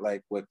did it,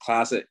 like with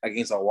class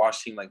against a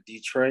wash team like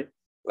Detroit,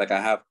 like I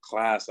have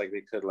class, like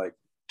they could like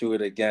do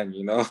it again,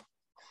 you know.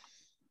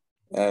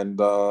 And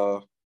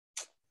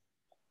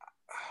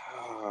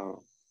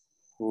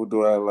who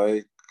do I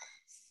like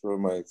for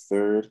my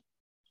third?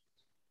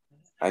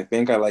 I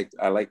think I like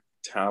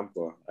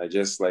Tampa. I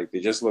just like they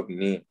just look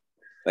neat.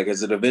 Like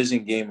it's a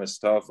division game and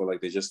stuff, but like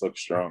they just look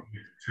strong.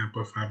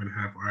 Tampa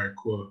 5.5. All right,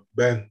 cool.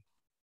 Ben.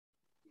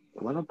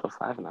 I went up to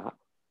 5.5.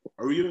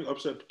 Are we getting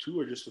upset 2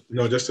 or just 3?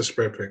 No, just the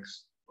spread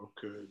picks.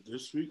 Okay,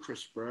 this week for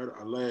spread,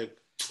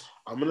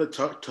 I'm gonna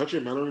touch it.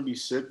 I'm gonna be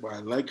sick, but I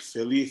like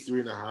Philly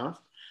 3.5.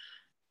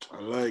 I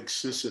like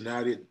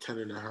Cincinnati at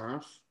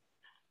 10.5,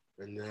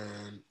 and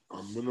then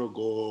I'm gonna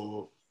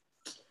go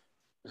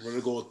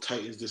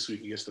Titans this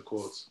week against the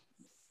Colts.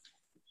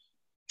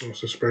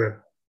 What's the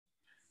spread?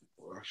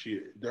 Well,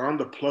 actually, they're on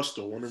the plus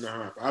though,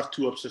 1.5. I have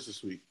 2 upsets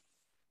this week.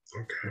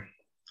 Okay,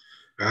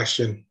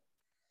 Ashton.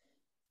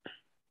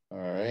 All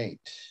right.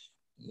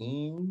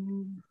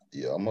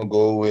 Yeah, I'm gonna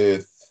go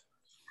with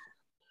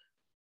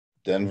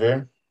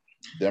Denver.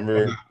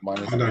 Denver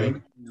minus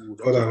 3.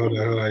 Hold on.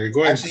 You're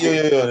going.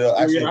 Actually, yo.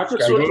 Actually,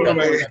 you're going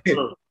my guy.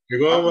 You're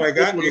going my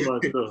guy. No.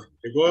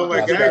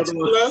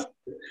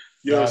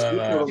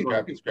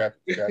 Scrap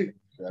it.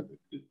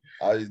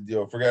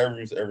 Forget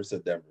everyone ever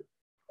said Denver.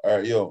 All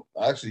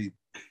right, actually,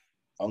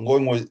 I'm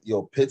going with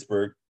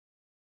Pittsburgh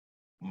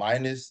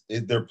minus.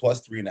 They're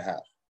plus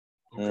 3.5.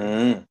 Okay.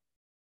 Mm-hmm.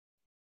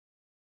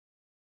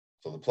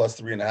 So the plus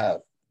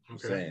 3.5. I'm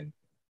okay. saying.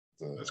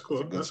 That's cool.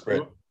 It's a good That's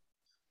spread.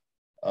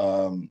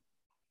 Cool.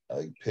 I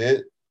like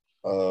Pitt.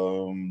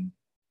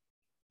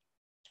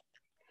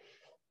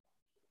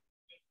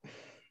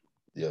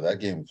 Yeah, that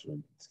game was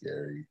really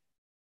scary.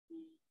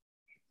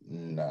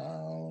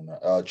 No.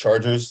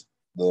 Chargers,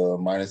 the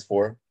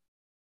 -4.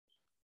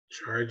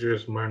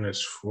 Chargers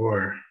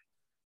 -4.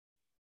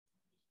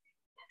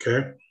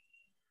 Okay.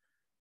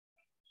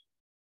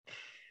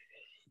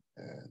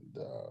 And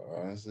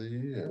honestly,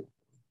 yeah,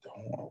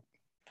 don't want.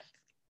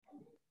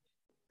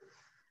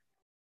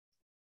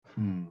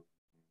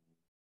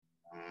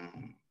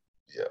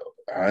 Yo,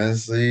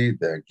 honestly,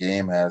 that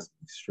game has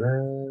me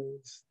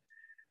stressed.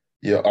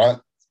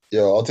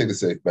 I'll take the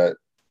safe bet.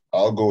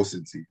 I'll go with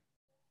Cincy.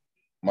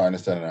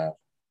 -10.5.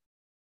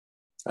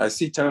 I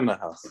see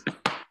 10.5.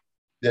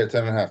 Yeah,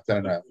 10.5.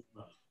 10.5.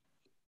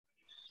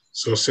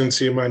 So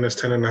Cincy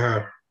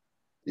 -10.5.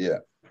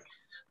 Yeah.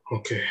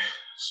 Okay.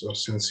 So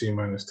Cincy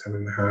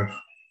 -10.5.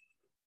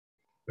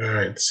 All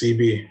right,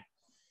 CB.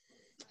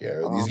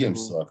 Yeah, these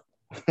games suck.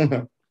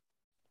 I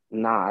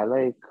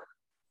like.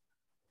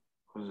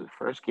 Was it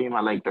first game?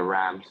 I like the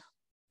Rams.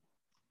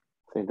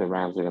 I think the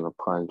Rams are gonna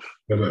punch.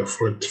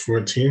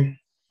 14?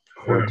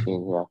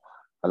 14, yeah.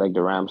 I like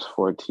the Rams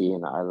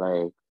 14. I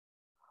like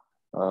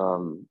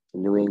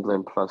New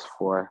England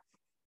 +4.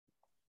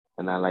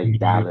 And I like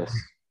Dallas.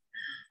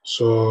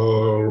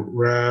 So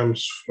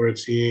Rams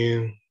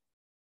 14.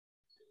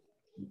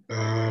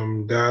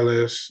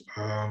 Dallas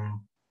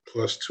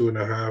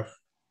 +2.5.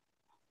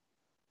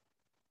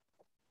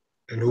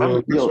 And who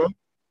was this one?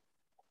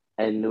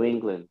 And New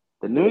England.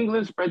 The New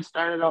England spread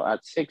started out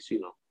at 6,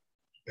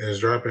 It's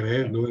dropping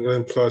in. New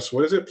England plus,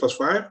 what is it?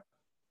 +5?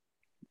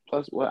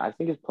 Plus what? I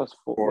think it's +4.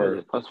 What is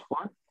it?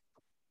 +4?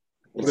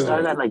 It What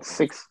started at like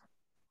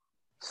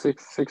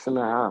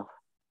 6.5.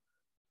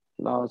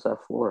 Now it's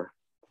at 4.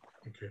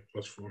 Okay,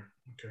 +4.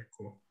 Okay,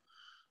 cool.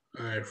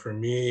 All right, for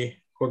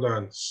me, hold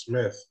on.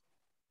 Smith's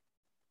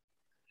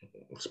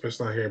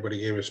not here, but he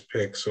gave his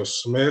pick. So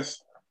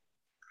Smith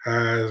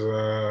has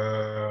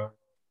what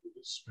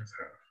does Smith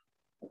have?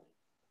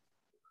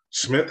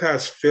 Smith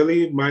has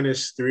Philly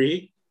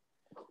 -3.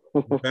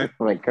 Oh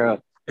my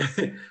God.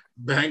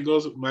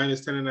 Bengals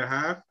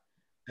 -10.5,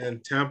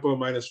 and Tampa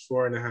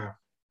 -4.5.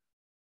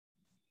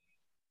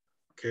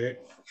 Okay,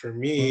 for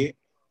me,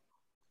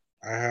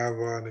 I have.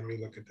 Let me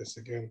look at this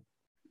again.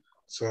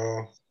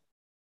 So,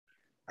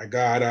 I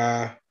got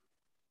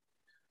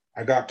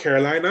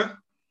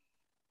Carolina.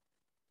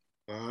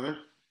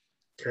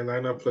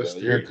 Carolina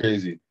 +3. You're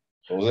crazy.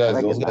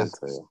 Those guys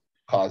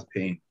cause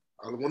pain.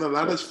 One of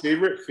Lana's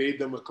favorite, fade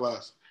them a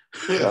class.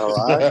 +3.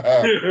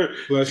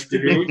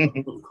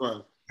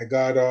 I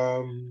got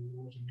what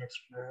was the next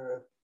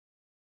spread?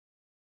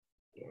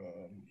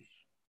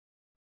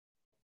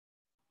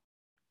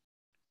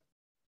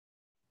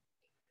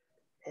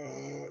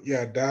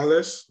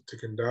 Dallas.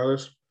 Taking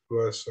Dallas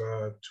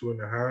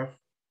 +2.5.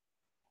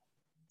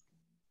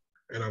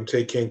 And I'm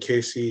taking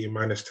KC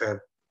 -10.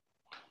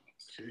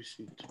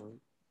 KC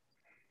 10.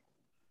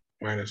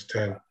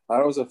 -10. I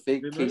thought it was a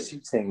fake KC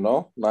thing,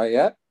 no? Not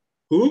yet?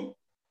 Who? I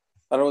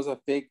thought it was a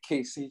fake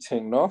KC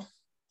thing, no?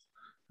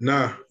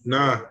 Nah.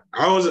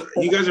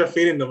 You guys are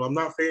fading them. I'm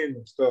not fading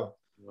them still.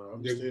 No,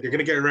 they're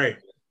gonna get it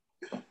right.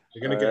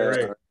 They're gonna get it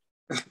right.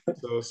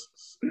 So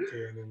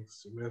okay, and then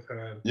Smith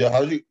had.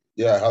 How'd you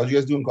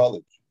guys do in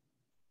college?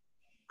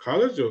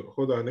 College?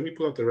 Hold on, let me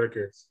pull up the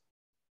records.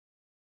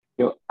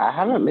 Yo, I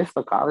haven't missed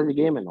a college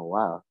game in a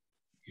while.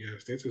 Yeah,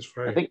 States is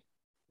fine. I think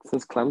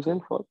since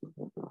Clemson.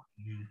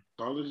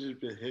 College has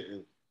been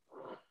hitting.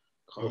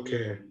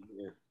 Okay.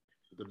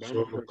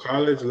 So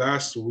college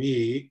last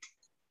week.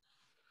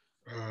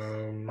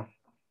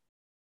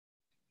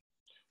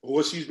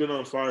 OSU's been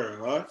on fire,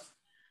 huh?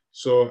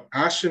 So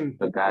Ashton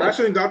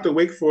got the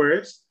Wake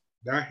Forest.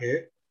 That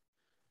hit.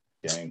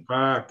 Dang.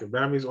 Fuck.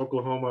 Bami's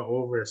Oklahoma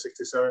over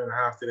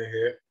 67.5 didn't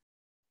hit.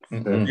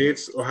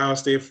 States, Ohio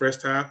State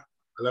first half,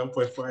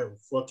 11.5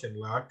 fucking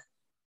lock.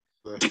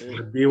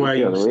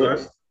 BYU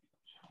sus.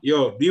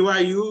 Yo,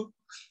 BYU,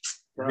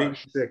 big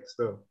 6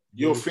 though.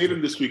 Yo, fade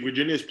them this week.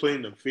 Virginia's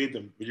playing them. Fade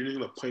them. Virginia's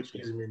gonna pipe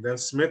them. Then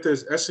Smith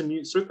is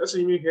SMU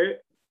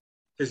hit.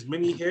 His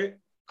mini hit,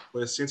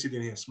 but since he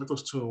didn't hit, Smith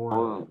was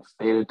 2-1.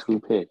 Stayed 2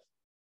 picks.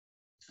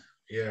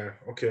 Yeah.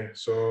 Okay.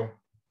 So.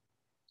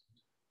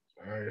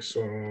 All right.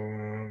 So.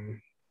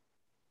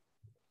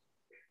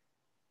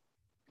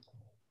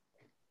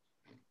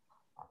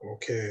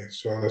 Okay.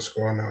 So let's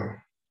go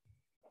now.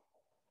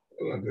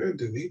 Hold on, did I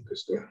delete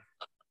this stuff?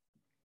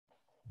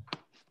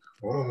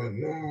 Oh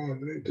no!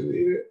 Did I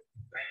delete it?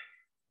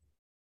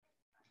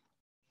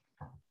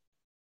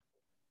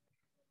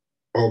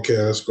 Okay,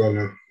 let's go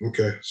now.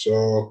 Okay,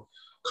 so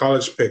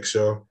college picks,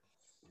 yo.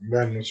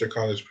 Ben, what's your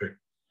college pick?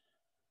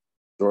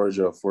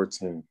 Georgia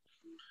 14.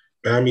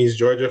 Bami's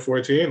Georgia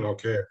 14?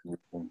 Okay.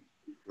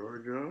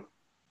 Georgia.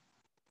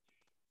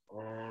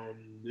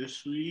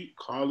 This week,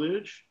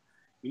 college.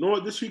 You know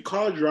what? This week,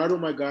 college, right on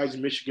my guys,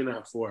 Michigan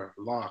at 4.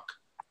 Lock.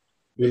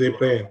 Who they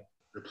playing?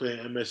 They're playing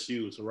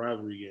MSU. It's a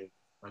rivalry game.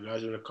 My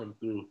guys are gonna come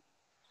through.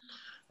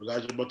 My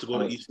guys are about to go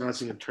to East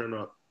Lansing and turn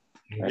up.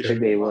 Okay. I think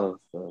they will.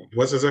 So.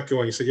 What's the second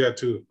one? You said you had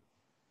two.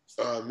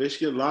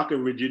 Michigan lock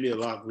and Virginia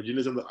lock.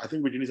 I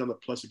think Virginia's on the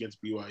plus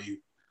against BYU.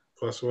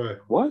 Plus what?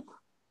 What?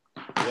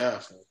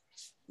 Yeah.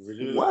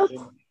 Virginia, what?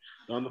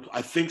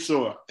 I think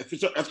so.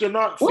 If they're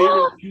not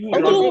what?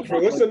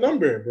 favored, what's the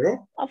number,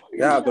 bro?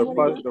 Yeah, they're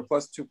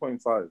plus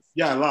 2.5.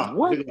 Yeah, lock.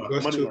 What?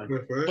 Plus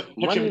 2.5.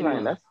 Money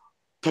line.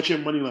 Touch your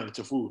money line. It's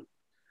a food.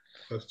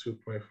 Plus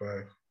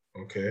 2.5.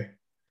 Okay.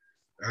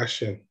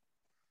 Ashton.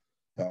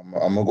 I'm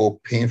gonna go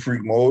pain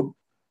freak mode.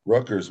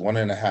 Rutgers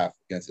 1.5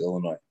 against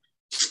Illinois.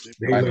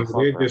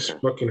 They just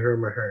fucking hurt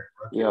my heart.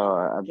 Yo,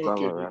 I love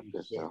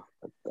Rutgers. So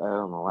I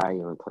don't know why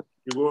you even touch.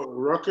 You go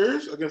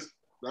Rutgers against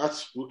that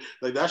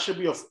should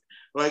be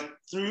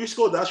 3 weeks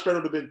ago. That spread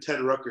would have been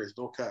 10 Rutgers.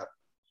 No cap.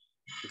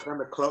 The kind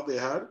of club they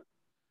had.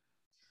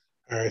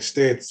 All right,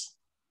 States.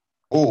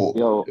 Hold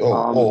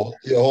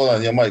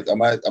on, yeah, Mike. I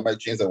might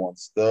change that one.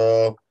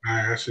 All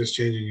right, Ashton's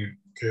changing it.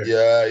 Okay.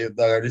 Yeah,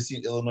 I just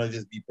seen Illinois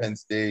just beat Penn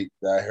State.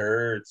 That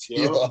hurts.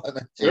 Yo,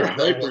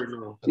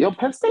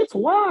 Penn State's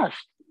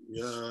washed.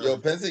 Yeah. Yo,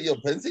 Penn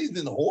State's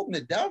been holding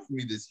it down for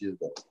me this year,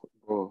 though.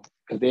 Bro,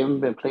 because they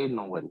haven't been playing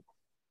no one.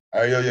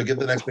 All right, yo, get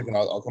the next pick, and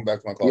I'll come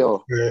back to my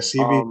call. Yo,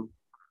 CB.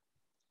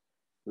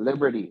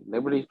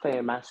 Liberty's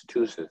playing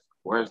Massachusetts.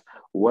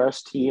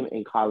 Worst team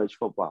in college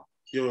football.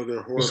 Yo, they're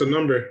horrible. What's the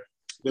number?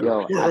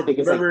 Yo, I think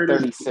it's like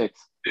 36.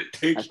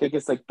 I think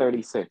it's like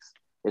 36.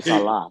 It's a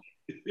lot.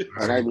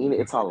 And I mean,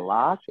 it's a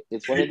lot.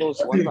 It's one of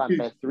those ones on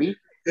Bet3.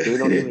 They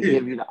don't even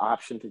give you the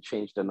option to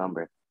change the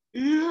number.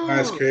 Yeah.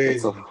 That's crazy.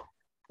 It's a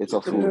food. It's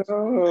a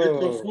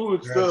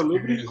food. The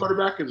Liberty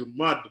quarterback is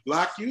mud. The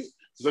black youth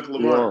is like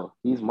Lamar. Yo,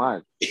 he's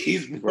mud.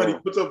 He's mud. He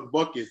puts up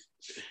buckets.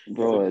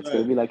 Bro, it's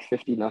going to be like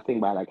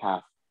 50-0 by like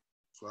half.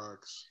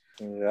 Facts.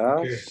 Yeah.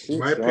 Okay.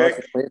 My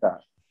pick.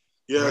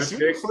 Yeah,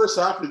 the first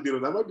half is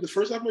good. The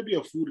first half might be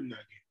a food in that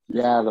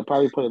game. Yeah, they'll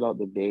probably put it out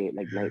the day,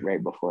 like night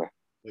right before.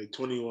 Like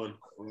 21.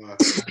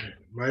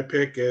 My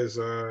pick is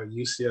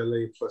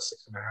UCLA plus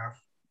 6.5.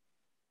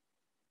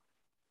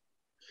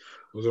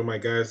 Those are my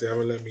guys. They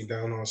haven't let me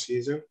down all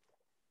season.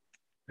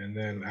 And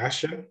then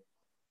Ashton.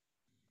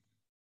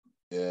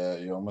 Yeah,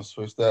 I'm gonna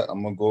switch that.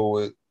 I'm gonna go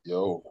with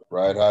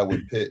ride high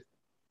with Pitt.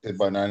 Pitt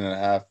by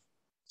 9.5.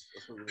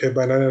 Pitt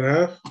by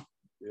 9.5.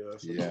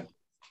 Yeah.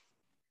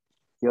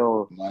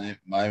 Yo,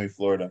 Miami,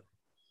 Florida.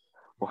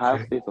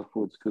 Ohio State's a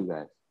food too,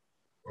 guys.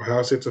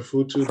 Ohio State's a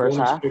food too. First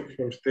half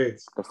from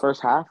States. The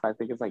first half, I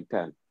think it's like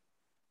 10.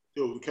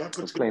 Yo, we can't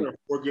put together a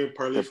 4-game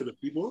parlay for the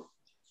people.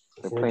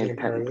 They're playing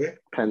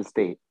Penn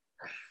State.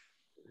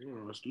 Yeah,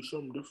 let's do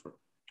something different.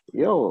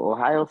 Yo,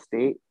 Ohio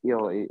State.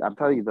 Yo, I'm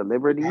telling you, the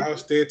Liberty. Ohio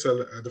State's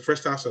the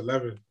first half's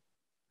 11.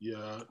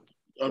 Yeah,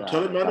 I'm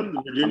telling madam,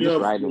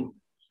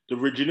 the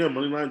Virginia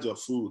money lines are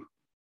food.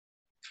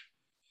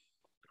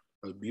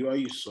 Like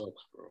BYU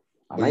sucks, bro.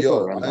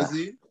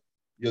 Honestly,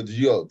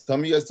 tell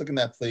me you guys took in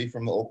that play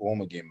from the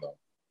Oklahoma game though,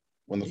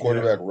 when the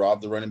quarterback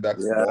robbed the running back.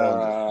 Yeah,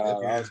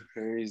 that was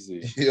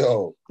crazy.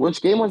 Yo,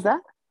 which game was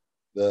that?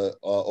 The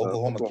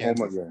Oklahoma game.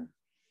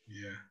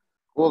 Yeah.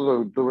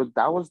 Well,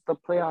 that was the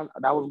play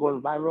that was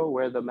going viral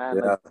where the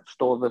man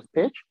stole the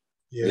pitch.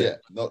 Yeah.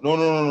 No.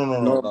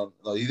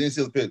 You didn't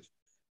see the pitch.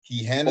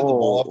 He handed the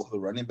ball off to the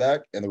running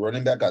back, and the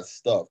running back got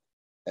stuffed,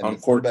 and the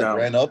quarterback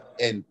ran up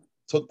and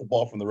took the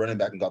ball from the running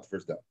back and got the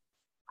first down.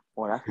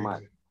 Oh, that's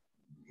mad.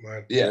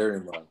 Yeah,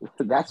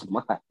 that's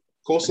mad.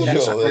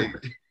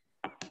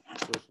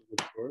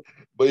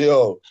 But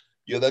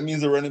that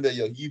means the running back,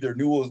 he either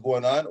knew what was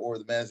going on or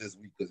the man's just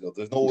weak because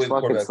there's no way the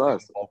quarterback's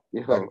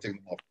taking the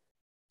ball.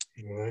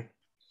 Right.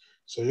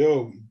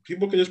 So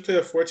people can just play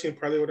a 14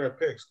 parlay with our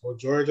picks. Go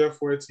Georgia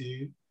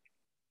 14,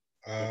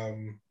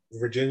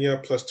 Virginia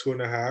plus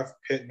 2.5,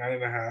 Pitt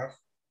 9.5,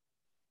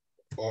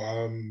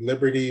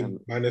 Liberty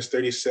minus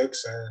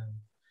 36, and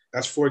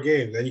that's 4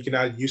 games. Then you can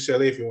add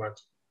UCLA if you want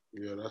to.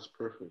 Yeah, that's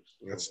perfect.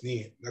 That's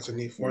neat. That's a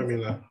neat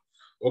formula.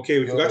 Okay,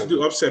 we forgot to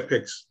do upset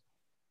picks.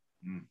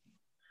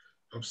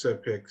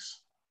 Upset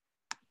picks.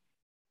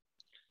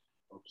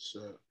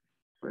 Upset.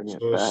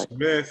 So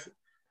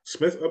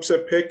Smith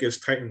upset pick is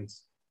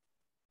Titans.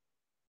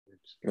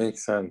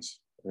 Makes sense.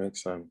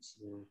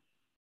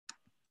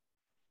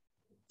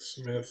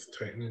 Smith,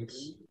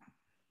 Titans.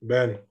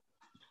 Ben.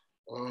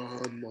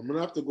 I'm gonna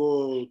have to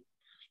go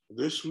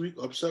this week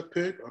upset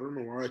pick. I don't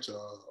know why it's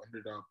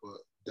underdog, but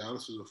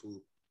Dallas is a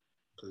fool.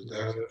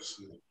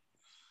 Dallas.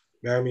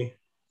 Bami.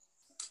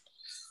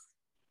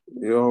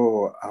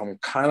 Yo, I'm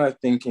kind of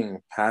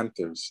thinking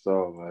Panthers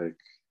still.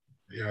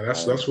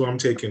 That's what I'm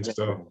taking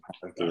still.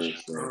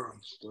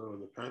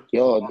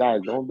 Yo,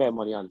 guys, don't bet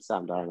money on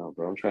Sam Darnold,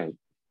 bro. I'm trying.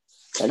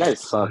 That guy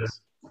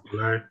sucks.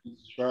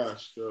 He's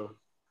trash, though.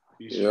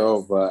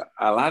 Yo, but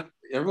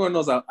everyone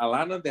knows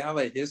Atlanta, they have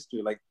a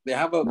history. Like,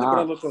 they're going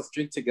to look a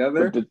streak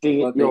together, but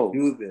they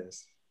do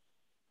this.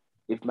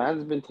 If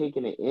man's been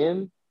taking it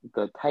in,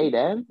 the tight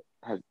end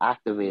has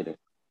activated.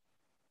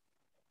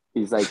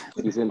 He's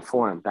in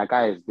form. That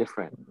guy is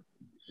different.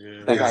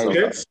 Yeah. That guy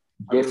is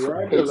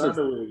different.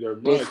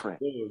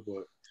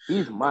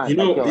 He's mad. You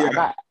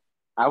know,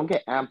 I don't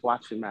get amped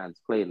watching man's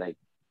play. Like,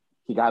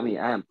 he got me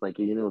amped. Like,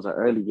 you know, it was an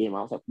early game.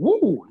 I was like,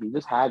 woo! He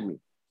just had me.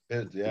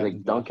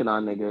 Like, dunking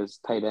on niggas,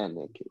 tight end.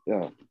 Like,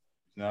 yeah.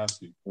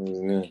 Nasty. So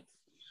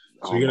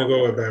you're going to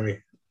go with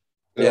Bami?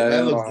 Yeah,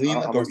 man looks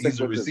lean. He's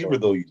a receiver,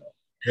 though, you know.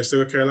 You're still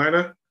with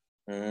Carolina?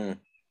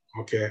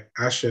 Mm-hmm. Okay.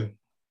 Ashton.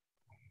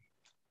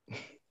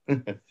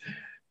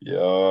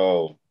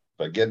 Yo,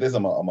 if I get this,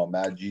 I'm a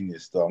mad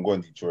genius, though. I'm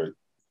going Detroit.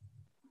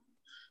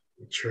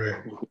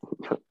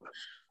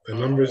 The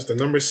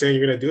numbers saying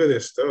you're gonna do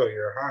this though.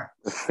 You're hot.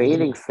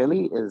 Fading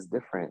Philly is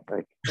different.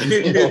 Like,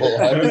 it's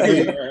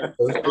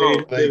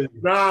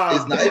not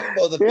even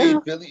about the fade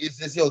Philly. It's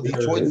just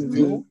Detroit's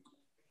due,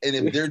 and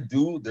if they're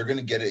due, they're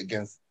gonna get it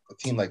against a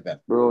team like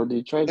that. Bro,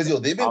 Detroit.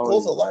 Because they've been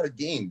close a lot of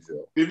games.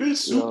 Yo, they've been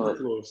super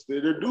close.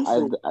 They're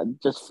due. I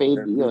just fade.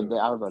 I don't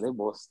know. They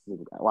both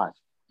watch.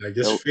 Like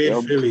just fade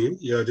Philly.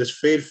 Just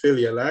fade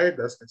Philly, alright?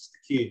 That's the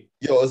key.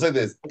 Yo, it's like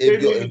this.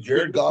 If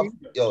Jared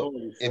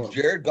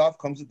Goff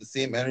comes with the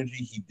same energy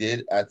he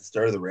did at the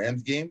start of the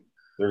Rams game,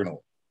 they're gonna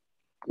win.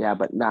 Yeah,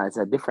 but it's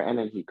a different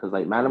energy because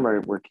like Manning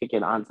were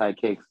kicking onside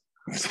kicks.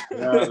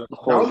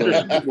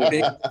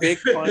 Big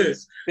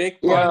punts.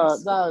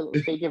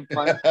 Faking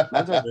punt.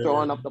 Man's are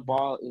throwing up the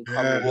ball in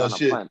coverage on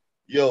a punt.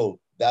 Yo,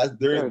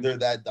 they're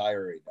that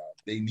dire right now.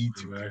 They need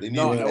to. They need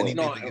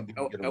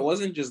it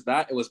wasn't just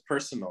that. It was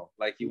personal.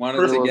 Like he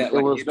wanted to get.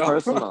 Like, he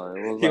wanted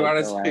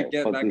to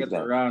get back at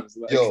the Rams.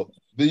 Like. Yo,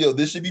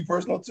 this should be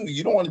personal too.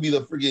 You don't want to be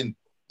the friggin'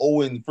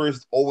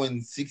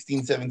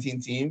 16,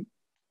 17 team.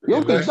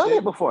 Yo, they've done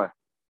it before.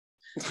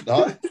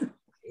 Huh?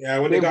 Yeah,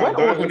 when they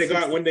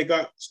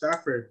got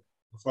Stafford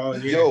the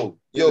following year. Yo,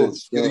 you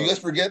guys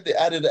forget they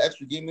added an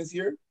extra game this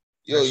year?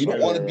 Yo, you don't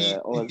want to be you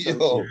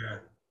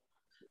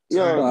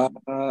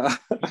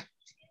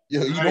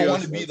don't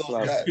want to be those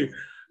guys.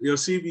 Yo,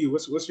 CB,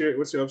 what's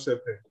your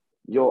upset pick?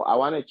 Yo, I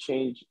want to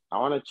change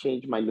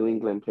my New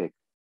England pick.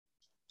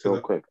 Real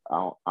quick.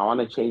 I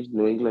want to change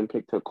New England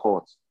pick to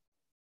Colts.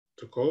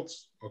 To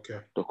Colts?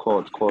 Okay. The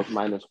Colts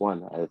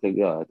 -1. I think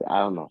I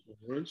don't know.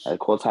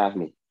 Colts have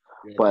me.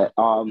 Yeah. But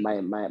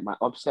my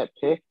upset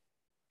pick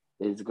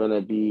is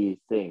gonna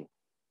be thing.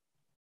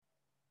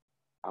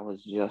 I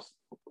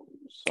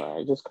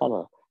just kind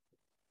of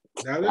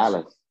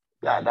Dallas.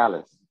 Yeah,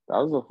 Dallas. That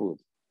was the food.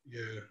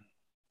 Yeah.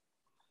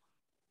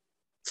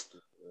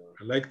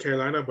 I like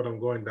Carolina, but I'm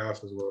going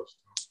Dallas as well. So.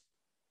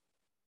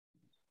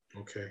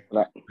 Okay.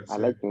 I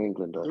like New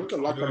England though.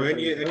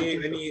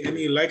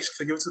 Any likes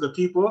to give to the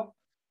people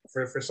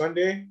for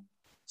Sunday?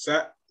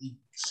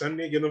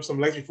 Sunday, give them some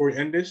likes before we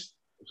end this.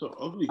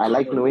 I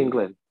like New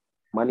England.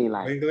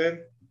 Moneyline. New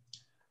England?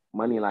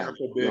 Moneyline.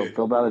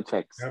 Bill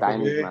Belichick.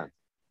 Stein's man.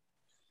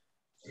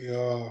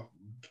 Yo,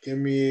 let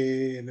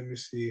me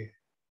see.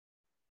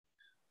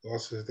 What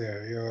else is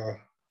there? Yo.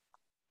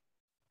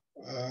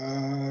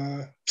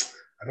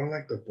 I don't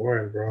like the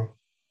board, bro.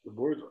 The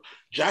board.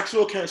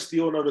 Jacksonville can't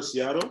steal another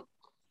Seattle?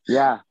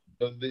 Yeah.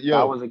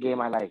 That was a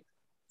game I liked.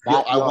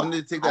 I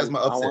wanted to take that as my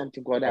upset. I wanted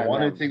to go down. I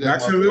wanted to take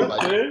that as my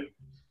upset.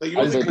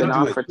 They've been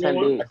on for 10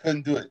 days. I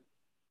couldn't do it.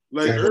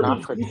 Like,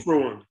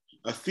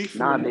 a thief.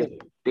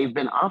 They've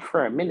been off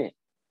for a minute.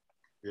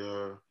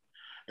 Yeah.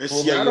 And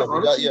Seattle,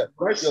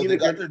 they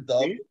got their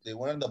dub. They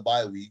went on the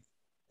bye week.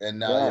 And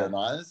now,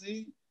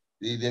 honestly,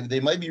 they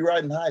might be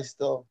riding high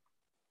still.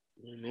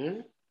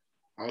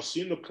 I was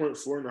seeing the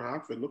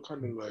 0.4.5. It looked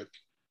kind of like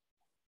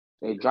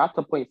they dropped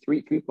the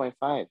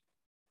 0.3.5.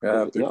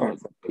 Yeah, they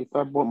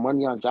started putting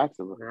money on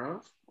Jacksonville.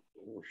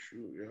 Oh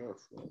shoot, yeah.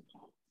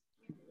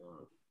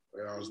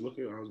 I was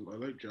looking. I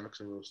like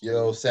Jacksonville.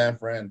 Yo, San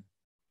Fran.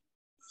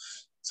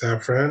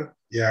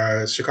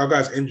 Yeah, Chicago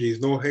has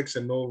injuries. No Hicks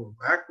and no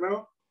Mac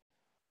now.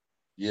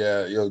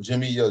 Yeah,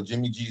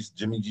 Jimmy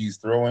G's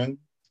throwing.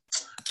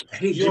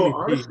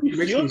 Honestly, he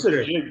feels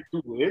a jig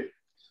too, eh?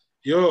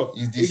 Yo, I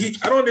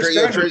don't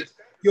understand.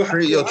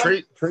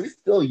 Trey's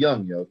still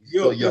young, yo.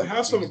 He'll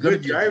have some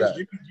good drives,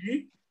 Jimmy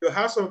G. He'll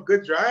have some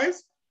good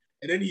drives,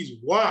 and then he's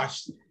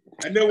washed.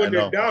 And then when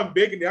they're down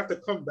big and they have to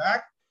come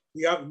back,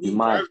 he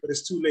drives, but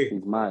it's too late.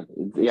 He's mad.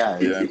 Yeah.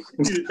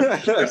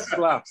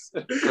 Slaps.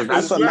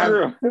 That's what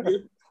matters.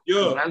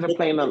 Yo, guys are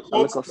playing a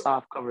little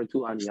soft cover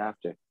too on you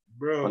after.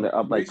 Bro. When they're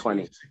up like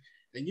 20.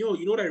 And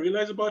you know what I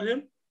realized about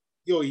him?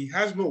 Yo, he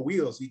has no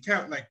wheels. He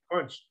can't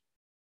punch.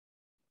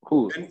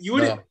 Who? And you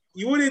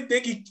wouldn't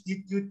think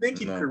you think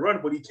he could run,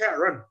 but he can't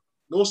run.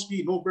 No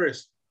speed, no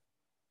burst.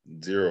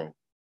 Zero.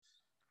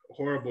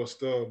 Horrible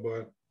stuff,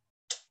 but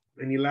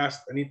any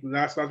last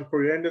thoughts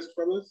before you end this,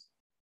 fellas?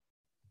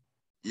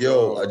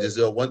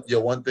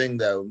 One thing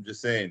that I'm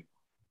just saying.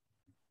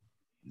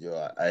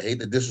 Yo, I hate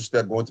the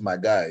disrespect going to my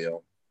guy,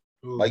 yo.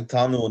 Ooh. Mike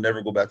Tomlin will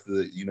never go back to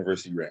the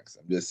university ranks.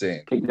 I'm just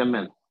saying. Take them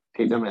in.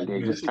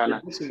 They're just trying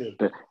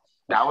to.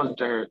 That was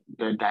their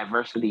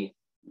diversity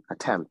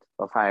attempt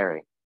of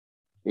hiring.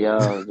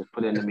 Yo, just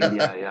put it in the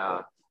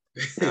media.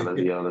 We're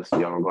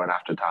going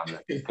after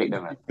Tomlin. Take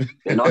them in.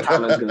 They know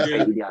Tomlin's gonna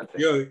take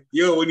Beyonce.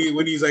 Yo,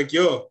 when he's like,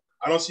 yo,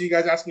 I don't see you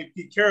guys asking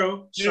Pete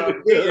Carroll.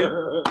 Sean Payton.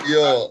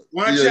 Yo,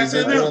 why don't you ask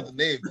him now? The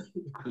name?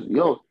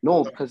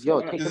 Because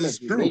take him in.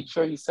 He made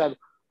sure he said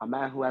a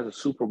man who has a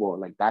Super Bowl.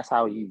 Like that's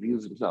how he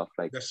views himself.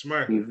 Like that's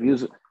smart. He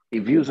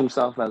views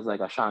himself as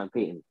like a Sean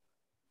Payton.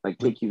 Like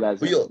take you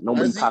guys.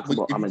 Nobody talks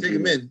about. If you take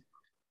him in,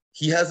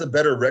 he has a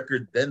better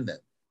record than them.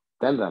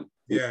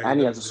 Yeah, and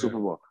he has a Super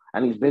Bowl,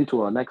 and he's been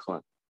to our next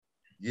one.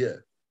 Yeah.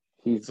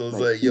 So it's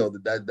like,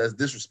 that's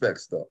disrespect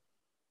stuff.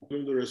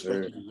 Give the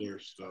respect he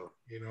deserves stuff,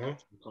 you know.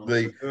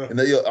 Like, and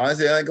then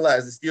honestly, I ain't gonna lie,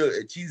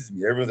 it cheeses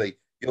me. Everyone's like,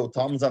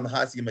 Tomlin's on the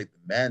hot seat. I'm like, the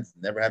man's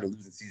never had a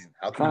losing season.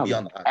 How can he be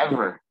on the hot seat?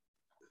 Ever.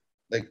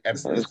 Like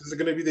ever. This is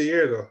gonna be the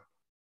year though.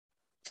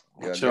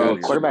 Yeah,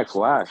 quarterback's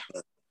wash.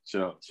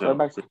 Chill. You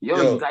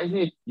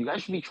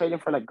guys should be trading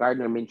for like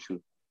Gardner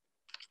Minshew.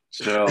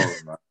 Chill,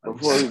 man.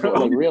 Before we go,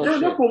 like real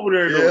shit. Over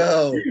there,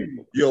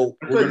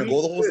 we're gonna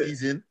go the whole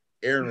season.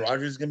 Aaron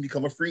Rodgers is gonna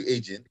become a free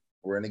agent.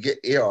 We're gonna get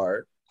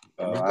AR.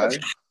 Aaron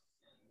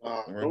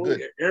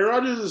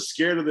Rodgers is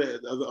scared of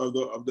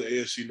the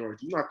AFC North.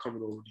 He's not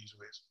coming over these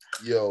ways.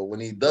 When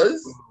he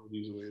does,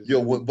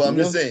 but I'm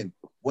just saying,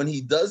 when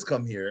he does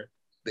come here,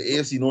 the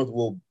AFC North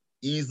will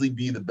easily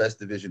be the best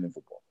division in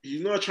football.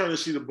 He's not trying to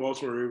see the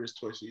Baltimore Ravens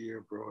twice a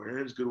year, bro.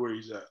 Aaron's good where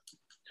he's at.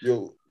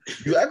 You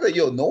act like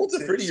no one's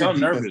afraid of your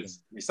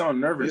defense. You sound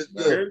nervous.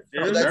 Aaron's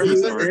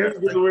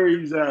good where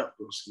he's at,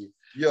 bro.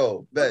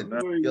 Ben,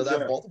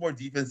 that Baltimore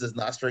defense does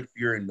not strike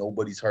fear and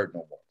nobody's hurt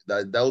no more.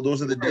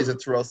 Those are the days of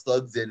Terrell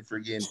Suggs and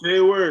friggin'. Say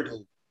a word.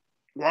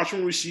 Watch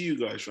when we see you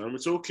guys, fam.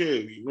 It's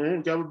okay. You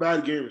don't have a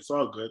bad game. It's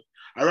all good.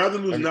 I'd rather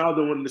lose now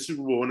than win the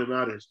Super Bowl when it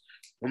matters.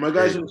 When my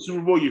guys in the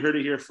Super Bowl, you heard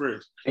it here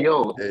first.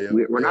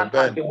 We're not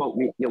talking about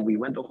we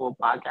went the whole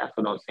podcast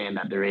without saying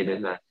that the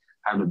Raiders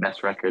have the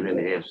best record in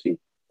the AFC.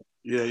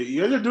 Yeah,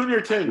 you guys are doing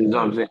your thing. You know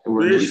what I'm saying?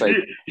 We're just like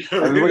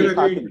everybody's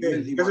talking.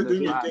 You guys are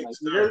doing your thing. You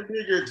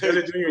guys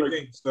are doing your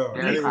thing.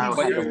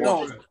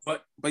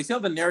 But you see how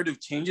the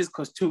narrative changes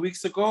because 2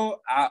 weeks ago,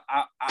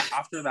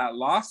 after that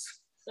loss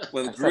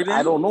with Gruden,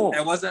 I don't know.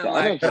 It wasn't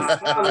like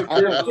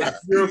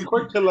you're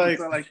quick to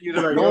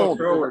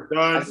we're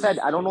done. I said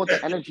I don't know what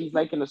the energy is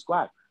like in the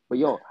squad. But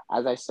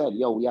as I said,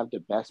 we have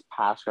the best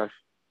pass rush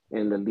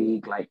in the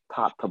league, like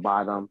top to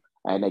bottom.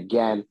 And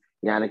again,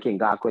 Yannick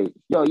Ngakoue.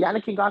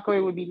 Yannick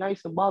Ngakoue would be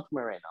nice in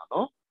Baltimore right now,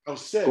 no? I'm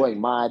sick. Going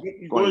mad,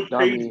 going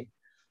dummy.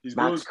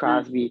 Max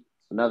Crosby,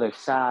 another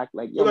sack.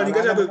 Like, you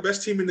guys have the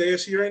best team in the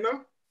AFC right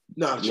now?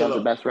 No, you have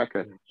the best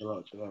record. Chill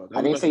out.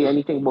 I didn't say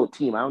anything about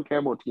team. I don't care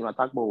about team. I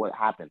talk about what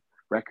happened.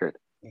 Record.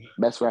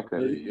 Best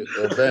record.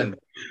 Ben,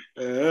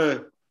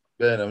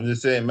 I'm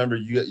just saying. Remember,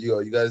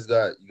 you guys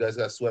got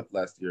swept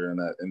last year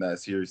in that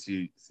series.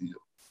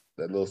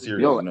 That little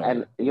series.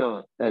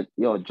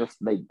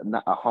 Just like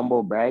a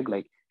humble brag.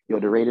 Like,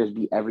 the Raiders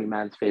beat every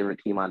man's favorite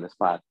team on the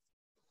spot.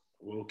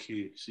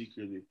 Okay,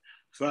 secretly.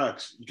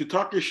 Facts. You can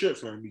talk your shit,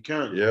 fam. You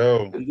can.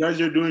 You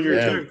guys are doing your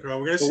thing, bro.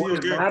 We're gonna see you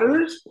again.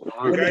 Matters.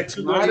 We got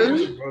 2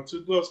 gloves, bro.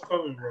 2 gloves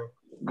coming, bro.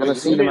 Gonna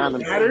see them on the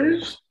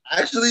matters.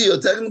 Actually,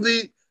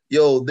 technically,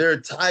 they're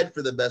tied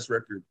for the best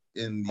record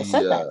in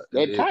the.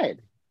 They're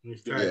tied. Yeah,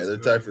 they're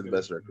tied for the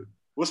best record.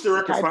 What's the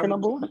record?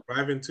 5-2.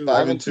 5-2.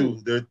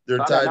 5-2. They're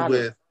tied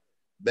with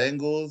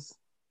Bengals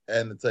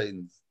and the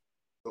Titans.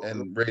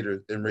 And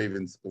Raiders and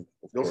Ravens.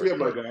 Don't forget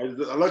my guys.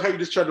 I like how you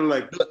just try to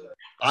like.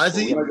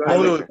 Honestly,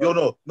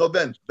 no,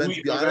 Ben. To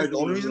be honest,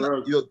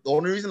 the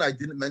only reason I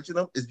didn't mention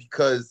them is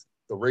because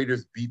the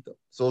Raiders beat them.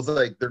 So it's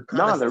like they're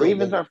kind of. No, the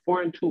Ravens are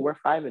 4-2. We're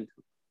 5-2.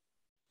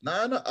 No,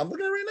 I'm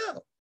looking at it right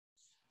now.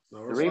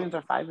 The Ravens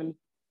are 5-2.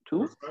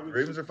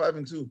 Ravens are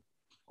 5-2.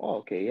 Oh,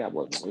 okay, yeah.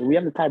 Well, we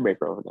have the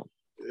tiebreaker over them.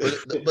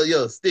 But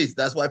States,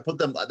 that's why I put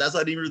them. That's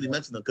why I didn't really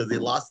mention them because they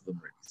lost to them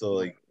already. So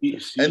like,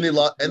 and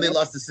they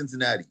lost to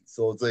Cincinnati.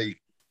 So it's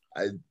like,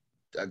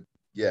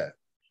 yeah.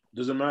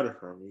 Doesn't matter,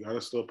 fam. You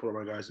gotta still put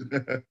my guys in.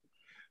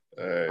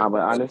 Right. But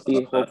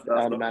honestly, hope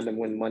I demand them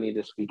win money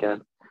this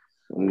weekend.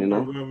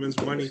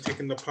 Wins money,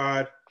 taking the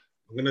pod.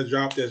 I'm gonna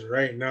drop this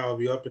right now. I'll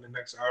be up in the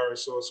next hour or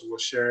so we'll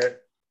share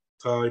it.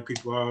 Tell all your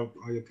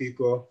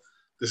people.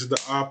 This is the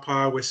AHH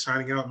Pod. We're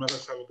signing out. Let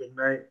us have a good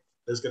night.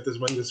 Let's get this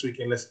money this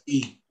weekend. Let's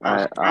eat.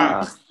 Let's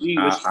eat.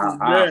 Let's eat.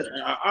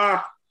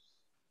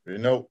 You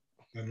know.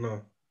 I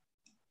know.